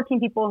know, 14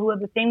 people who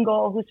have the same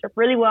goal, who surf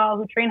really well,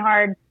 who train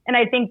hard. And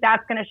I think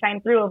that's going to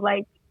shine through of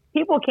like,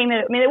 people came in,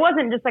 I mean, it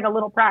wasn't just like a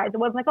little prize. It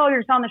wasn't like, oh, you're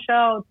just on the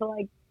show to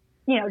like,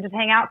 you know, just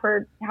hang out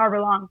for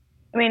however long.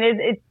 I mean,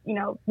 it's, you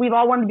know, we've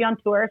all wanted to be on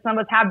tour. Some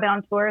of us have been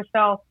on tour.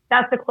 So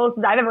that's the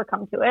closest I've ever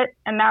come to it.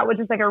 And that was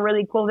just like a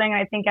really cool thing.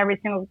 And I think every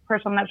single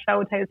person on that show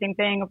would tell you the same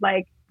thing of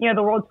like, you know,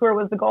 the world tour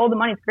was the goal. The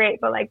money's great.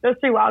 But like those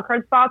 3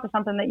 wildcard spots are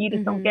something that you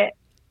just don't get.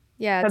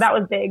 Yeah. So that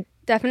was big.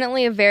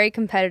 Definitely a very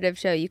competitive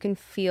show. You can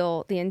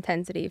feel the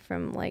intensity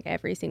from like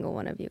every single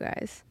one of you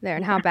guys there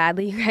and how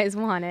badly you guys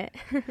want it.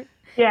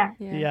 Yeah.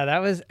 Yeah, that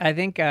was, I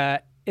think,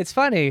 it's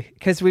funny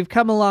because we've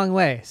come a long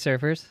way,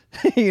 surfers,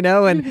 you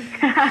know, and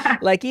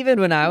like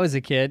even when I was a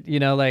kid, you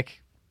know,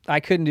 like I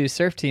couldn't do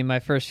surf team my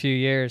first few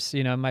years,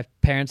 you know, my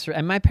parents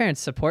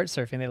support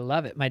surfing. They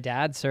love it. My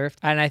dad surfed.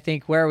 And I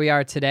think where we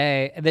are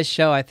today, this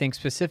show, I think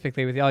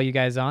specifically with all you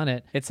guys on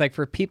it, it's like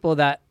for people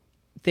that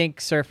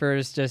think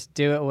surfers just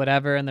do it,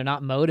 whatever, and they're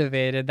not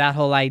motivated, that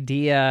whole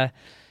idea,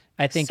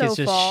 I think is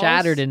just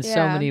shattered in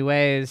so many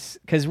ways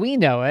because we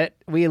know it,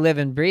 we live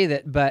and breathe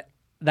it. But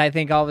I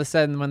think all of a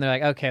sudden when they're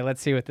like, okay, let's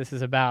see what this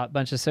is about, a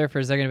bunch of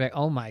surfers, they're going to be like,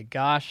 oh my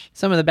gosh,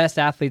 some of the best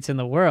athletes in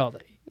the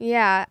world.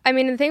 Yeah. I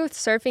mean, the thing with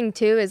surfing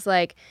too is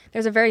like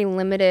there's a very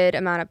limited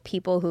amount of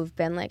people who've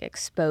been like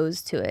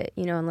exposed to it,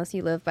 you know, unless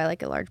you live by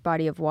like a large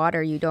body of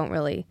water, you don't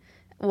really,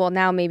 well,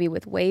 now maybe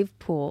with wave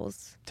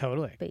pools.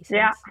 Totally. Basins.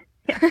 Yeah.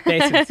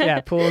 Basins, yeah,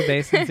 pools,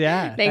 basins,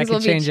 yeah. Things will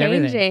be changing.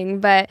 Everything.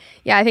 But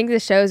yeah, I think the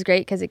show is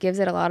great because it gives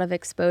it a lot of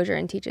exposure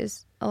and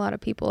teaches a lot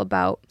of people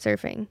about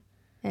surfing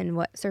and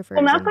what surfers.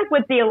 Well, that's like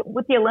with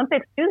the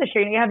Olympics too this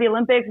year. You have the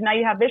Olympics, and now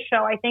you have this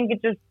show. I think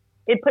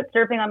it puts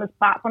surfing on this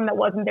platform that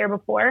wasn't there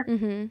before.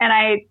 Mm-hmm. And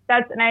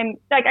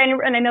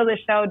I know this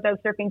show does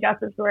surfing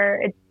justice, where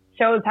it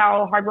shows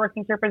how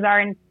hardworking surfers are.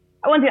 And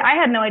I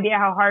had no idea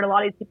how hard a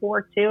lot of these people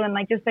work too. And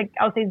like, just like,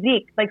 I'll say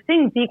Zeke, like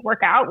seeing Zeke work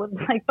out was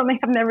like something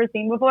I've never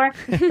seen before.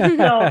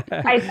 So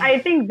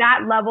I think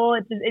that level,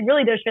 it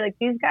really does show like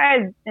these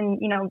guys and,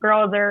 you know,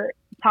 girls are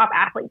top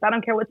athletes. I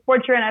don't care what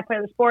sport you're in. I play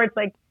other sports.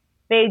 Like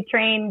they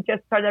train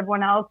just as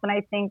everyone else. And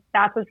I think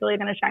that's what's really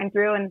going to shine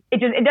through. And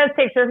it does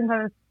take surfing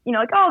from, you know,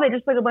 like, oh, they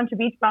just like a bunch of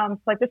beach bums.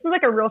 Like this is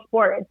like a real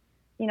sport. It's,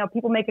 you know,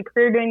 people make a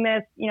career doing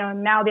this, you know,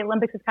 now the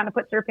Olympics has kind of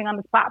put surfing on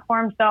this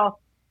platform. So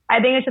I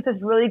think it's just this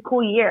really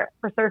cool year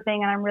for surfing,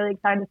 and I'm really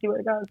excited to see where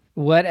it goes.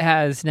 What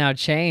has now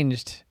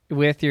changed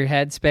with your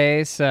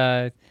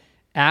headspace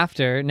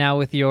after now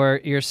with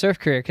your surf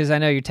career? Because I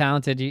know you're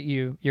talented.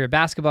 You're a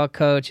basketball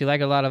coach. You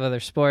like a lot of other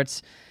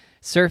sports.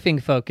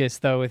 Surfing focus,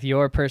 though, with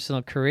your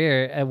personal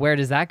career, where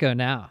does that go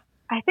now?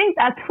 I think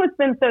that's what's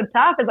been so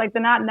tough is like the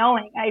not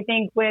knowing. I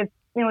think with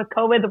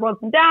COVID, the world's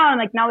been down.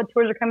 Like now the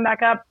tours are coming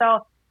back up.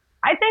 So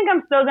I think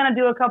I'm still going to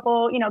do a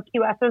couple,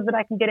 QSs that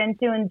I can get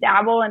into and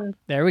dabble and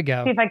there we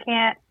go. See if I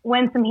can't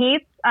win some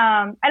heats.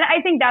 And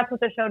I think that's what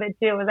the show did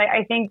too, is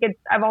I think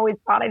I've always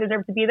thought I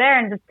deserved to be there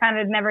and just kind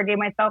of never gave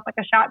myself like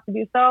a shot to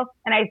do so.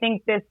 And I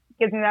think this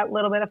gives me that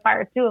little bit of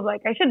fire too of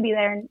like, I should be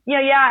there. And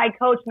I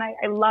coach and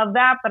I love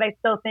that, but I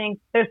still think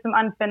there's some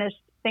unfinished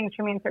things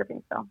for me in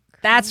surfing. So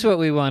that's what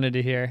we wanted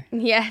to hear.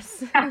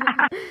 Yes.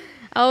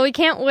 Oh, we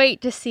can't wait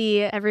to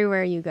see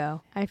everywhere you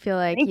go. I feel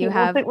like you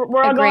have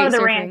we're all going to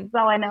the ranch.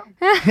 That's all I know.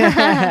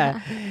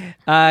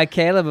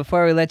 Kayla,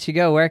 before we let you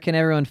go, where can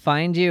everyone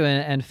find you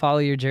and follow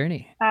your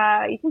journey?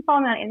 You can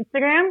follow me on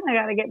Instagram. I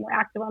got to get more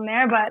active on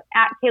there, but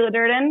at Kayla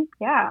Durden.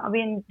 Yeah, I'll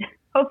be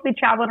hopefully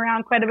traveling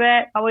around quite a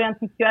bit. I'll be on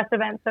some QS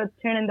events, so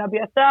tune in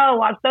WSO,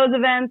 watch those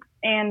events,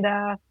 and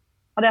I'll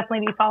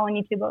definitely be following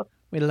you two both.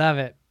 We love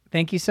it.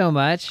 Thank you so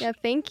much. Yeah,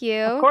 thank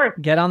you. Of course.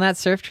 Get on that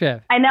surf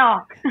trip. I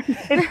know.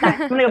 It's nice.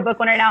 I'm going to go book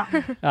one right now.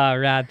 Oh,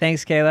 rad.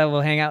 Thanks, Kayla.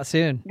 We'll hang out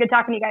soon. Good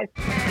talking to you guys.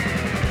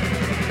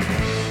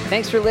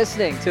 Thanks for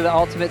listening to the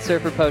Ultimate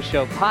Surfer Post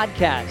Show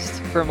podcast.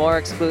 For more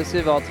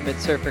exclusive Ultimate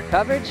Surfer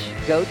coverage,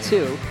 go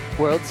to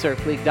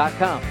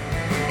worldsurfleague.com.